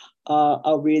together.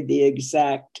 I'll read the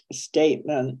exact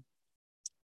statement.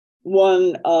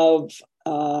 One of,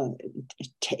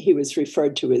 he was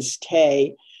referred to as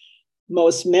Tay,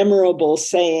 most memorable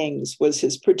sayings was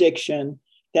his prediction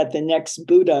that the next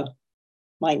Buddha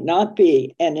might not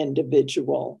be an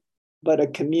individual, but a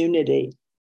community.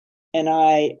 And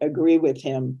I agree with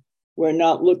him. We're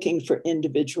not looking for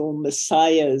individual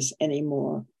messiahs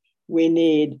anymore. We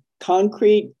need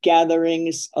concrete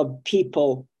gatherings of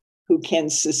people who can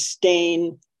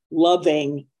sustain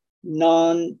loving,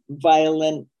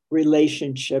 non-violent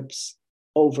relationships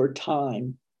over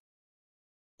time.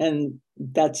 And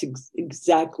that's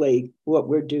exactly what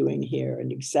we're doing here,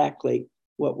 and exactly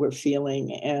what we're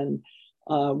feeling. And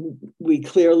we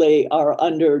clearly are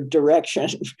under direction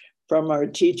from our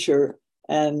teacher,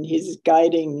 and he's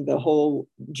guiding the whole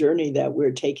journey that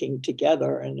we're taking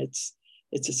together. And it's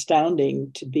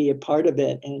astounding to be a part of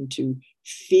it and to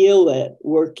feel it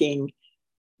working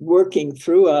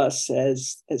through us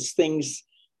as things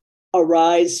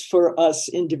arise for us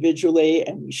individually,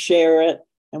 and we share it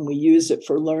and we use it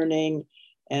for learning.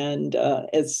 And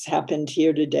it's happened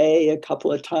here today a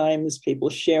couple of times, people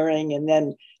sharing, and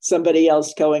then somebody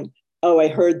else going, "Oh, I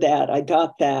heard that, I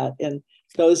got that." And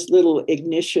those little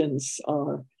ignitions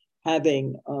are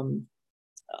having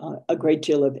a great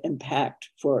deal of impact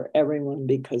for everyone,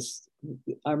 because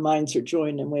our minds are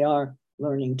joined and we are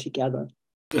learning together.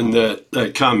 And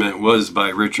that comment was by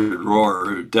Richard Rohr,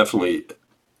 who definitely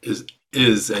is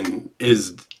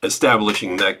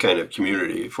establishing that kind of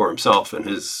community for himself and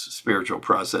his spiritual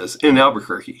process in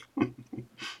Albuquerque.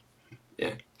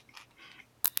 Yeah.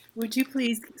 Would you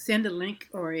please send a link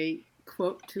or a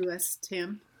quote to us,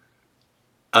 Tim?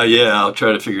 Yeah, I'll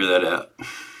try to figure that out.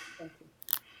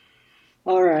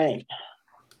 All right.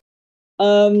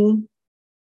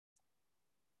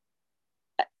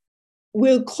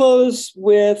 We'll close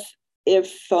with,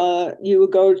 if you will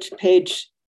go to page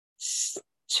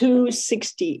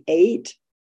 268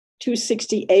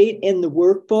 in the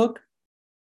workbook.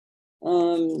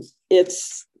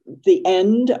 It's the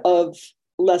end of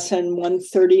lesson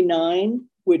 139,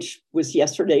 which was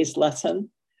yesterday's lesson.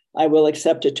 I will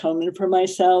accept atonement for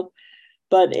myself.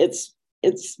 But it's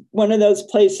one of those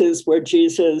places where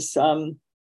Jesus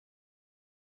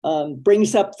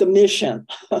brings up the mission,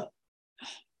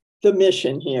 the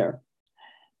mission here.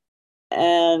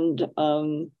 And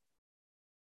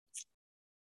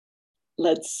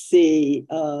let's see,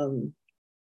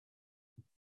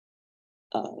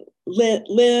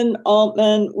 Lynn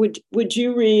Altman, would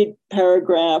you read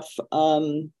paragraph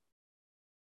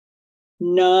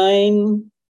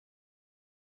 9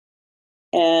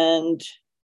 and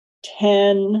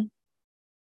 10?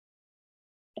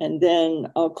 And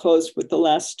then I'll close with the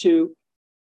last two.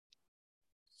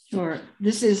 Sure.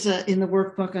 This is in the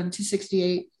workbook on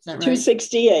 268. Is that right?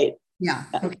 268. Yeah.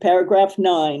 Okay. Paragraph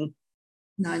 9.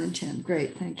 9 and 10.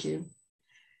 Great. Thank you.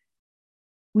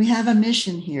 We have a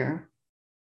mission here.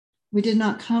 We did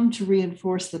not come to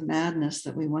reinforce the madness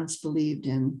that we once believed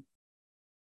in.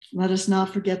 Let us not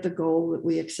forget the goal that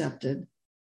we accepted.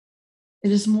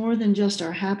 It is more than just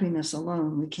our happiness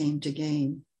alone we came to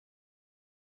gain.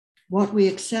 What we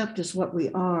accept is what we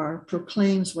are,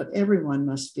 proclaims what everyone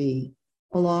must be,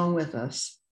 along with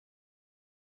us.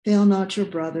 Fail not your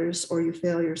brothers, or you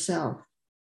fail yourself.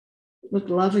 Look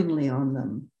lovingly on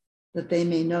them, that they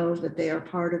may know that they are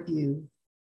part of you,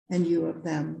 and you of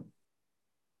them.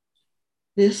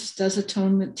 This does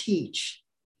atonement teach,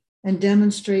 and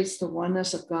demonstrates the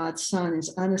oneness of God's Son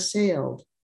is unassailed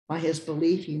by his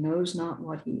belief he knows not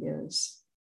what he is.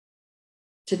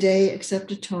 Today,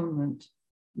 accept atonement,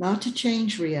 not to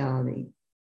change reality,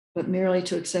 but merely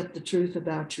to accept the truth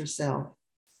about yourself,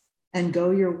 and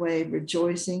go your way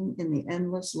rejoicing in the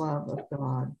endless love of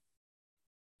God.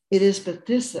 It is but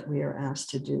this that we are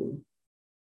asked to do.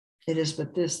 It is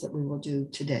but this that we will do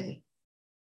today.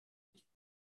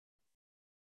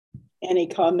 Any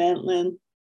comment, Lynn?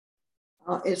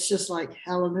 It's just like,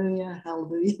 hallelujah,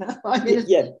 hallelujah. I mean,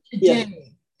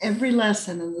 today, every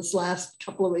lesson in this last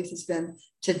couple of weeks has been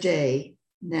today,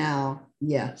 now,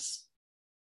 yes.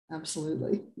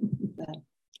 Absolutely.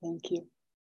 Thank you.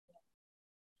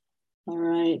 All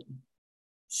right.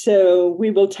 So we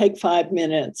will take 5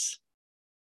 minutes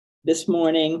this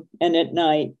morning and at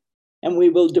night, and we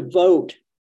will devote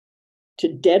to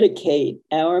dedicate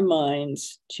our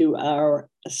minds to our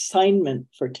assignment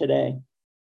for today.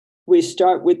 We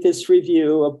start with this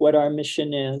review of what our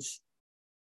mission is.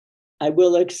 I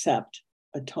will accept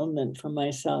atonement for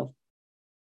myself,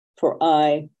 for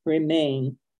I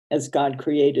remain as God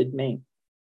created me.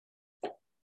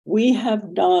 We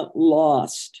have not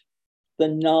lost the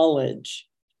knowledge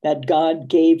that God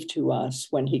gave to us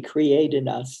when he created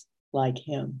us like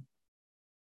him.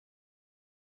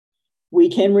 We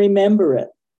can remember it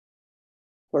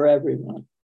for everyone.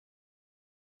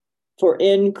 For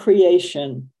in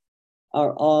creation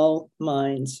are all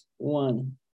minds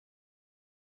one.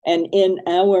 And in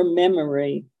our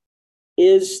memory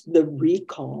is the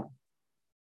recall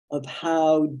of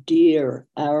how dear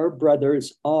our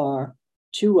brothers are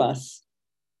to us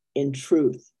in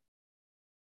truth.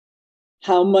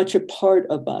 How much a part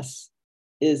of us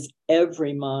is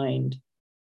every mind.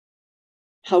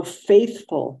 How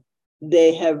faithful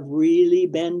they have really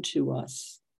been to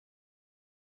us.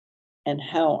 And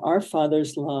how our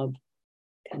Father's love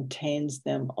contains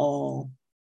them all.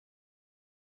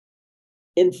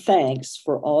 In thanks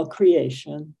for all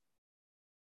creation,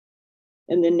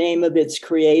 in the name of its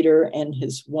creator and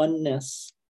his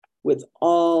oneness with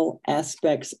all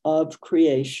aspects of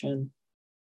creation,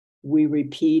 we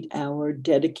repeat our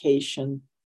dedication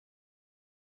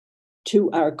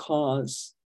to our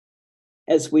cause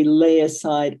as we lay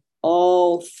aside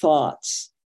all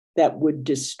thoughts that would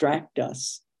distract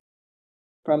us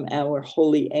from our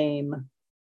holy aim.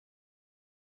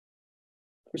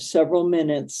 For several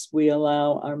minutes, we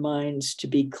allow our minds to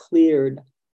be cleared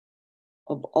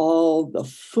of all the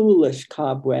foolish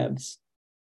cobwebs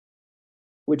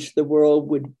which the world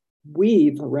would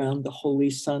weave around the Holy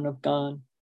Son of God,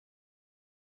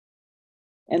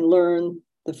 and learn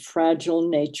the fragile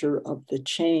nature of the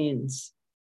chains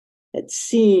that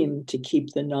seem to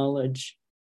keep the knowledge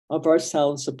of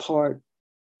ourselves apart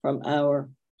from our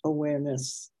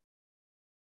awareness.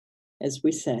 As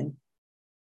we sang,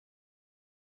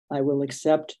 I will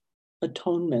accept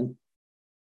atonement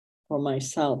for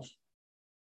myself,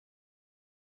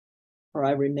 for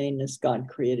I remain as God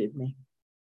created me.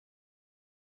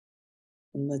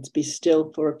 And let's be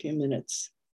still for a few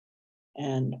minutes,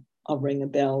 and I'll ring a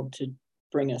bell to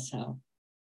bring us out.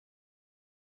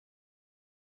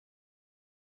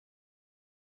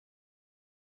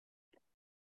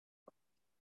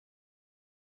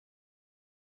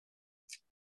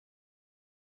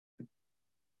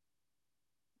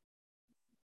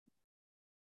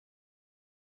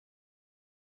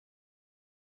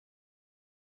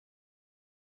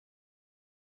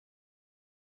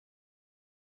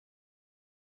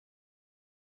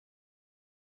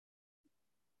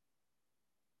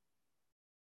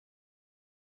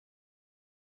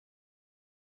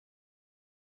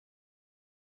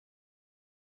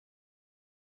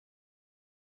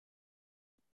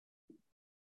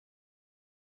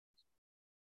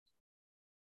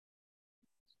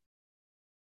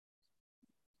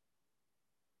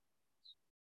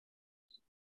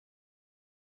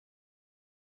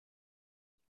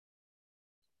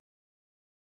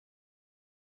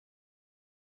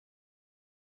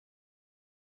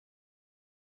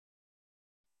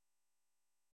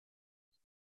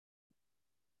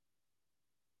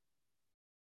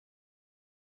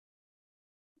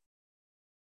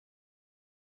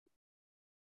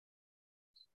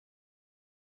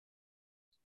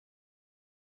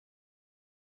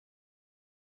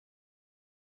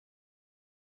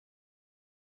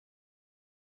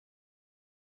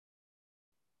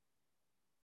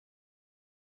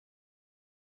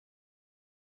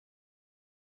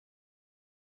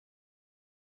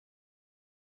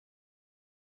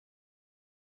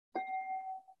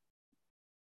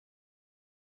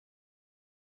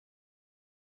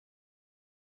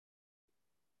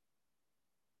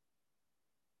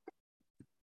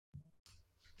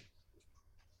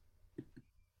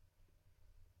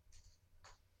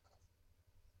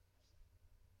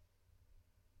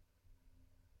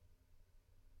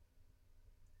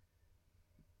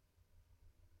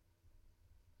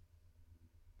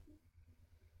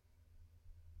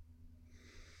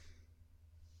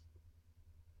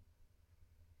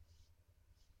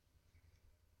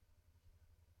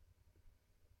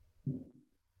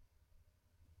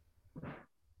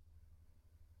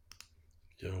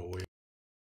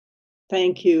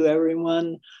 Thank you,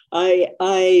 everyone.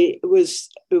 I was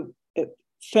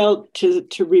felt to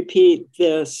repeat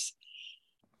this,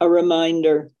 a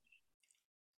reminder.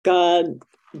 God,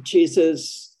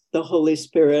 Jesus, the Holy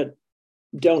Spirit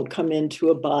don't come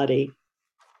into a body.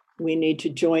 We need to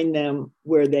join them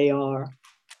where they are,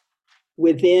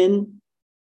 within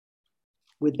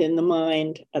the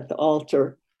mind, at the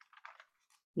altar,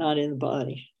 not in the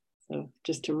body. So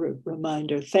just a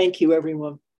reminder. Thank you,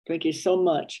 everyone. Thank you so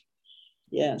much.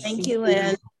 Yes. Thank you,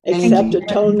 Lynn. Accept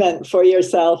atonement for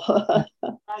yourself.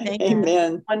 Thank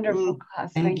Amen. You. Wonderful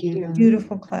class. Thank you.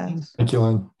 Beautiful class. Thank you,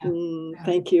 Lynn.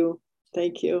 Thank you.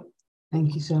 Thank you.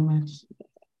 Thank you so much.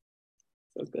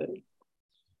 So good.